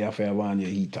cold you have to have on your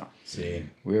heater. See.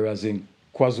 Whereas in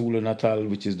KwaZulu Natal,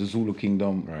 which is the Zulu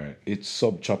Kingdom, it's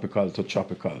subtropical to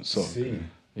tropical. So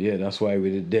yeah, that's why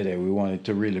we did it. We wanted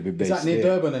to really be based Is that near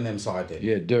there. Durban and them side then?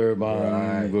 Yeah,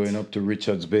 Durban, going up to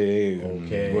Richards Bay,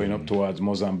 going up towards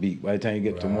Mozambique. By the time you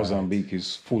get to Mozambique,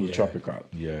 it's full tropical.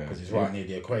 Yeah. Because it's right near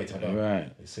the equator, though.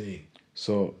 Right. You see.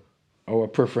 So our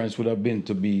preference would have been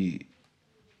to be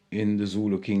in the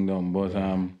Zulu Kingdom, but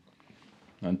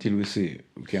until we see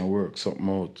we can work something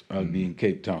out, I'll be in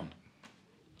Cape Town.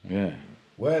 Yeah.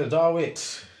 Well,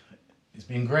 Dawit, it's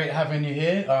been great having you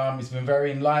here. It's been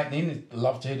very enlightening.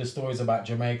 Love to hear the stories about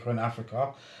Jamaica and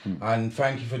Africa. And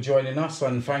thank you for joining us.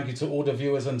 And thank you to all the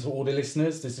viewers and to all the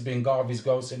listeners. This has been Garvey's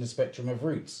Ghost in the Spectrum of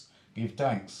Roots. Give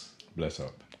thanks. Bless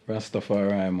up.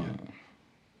 Rastafari, man.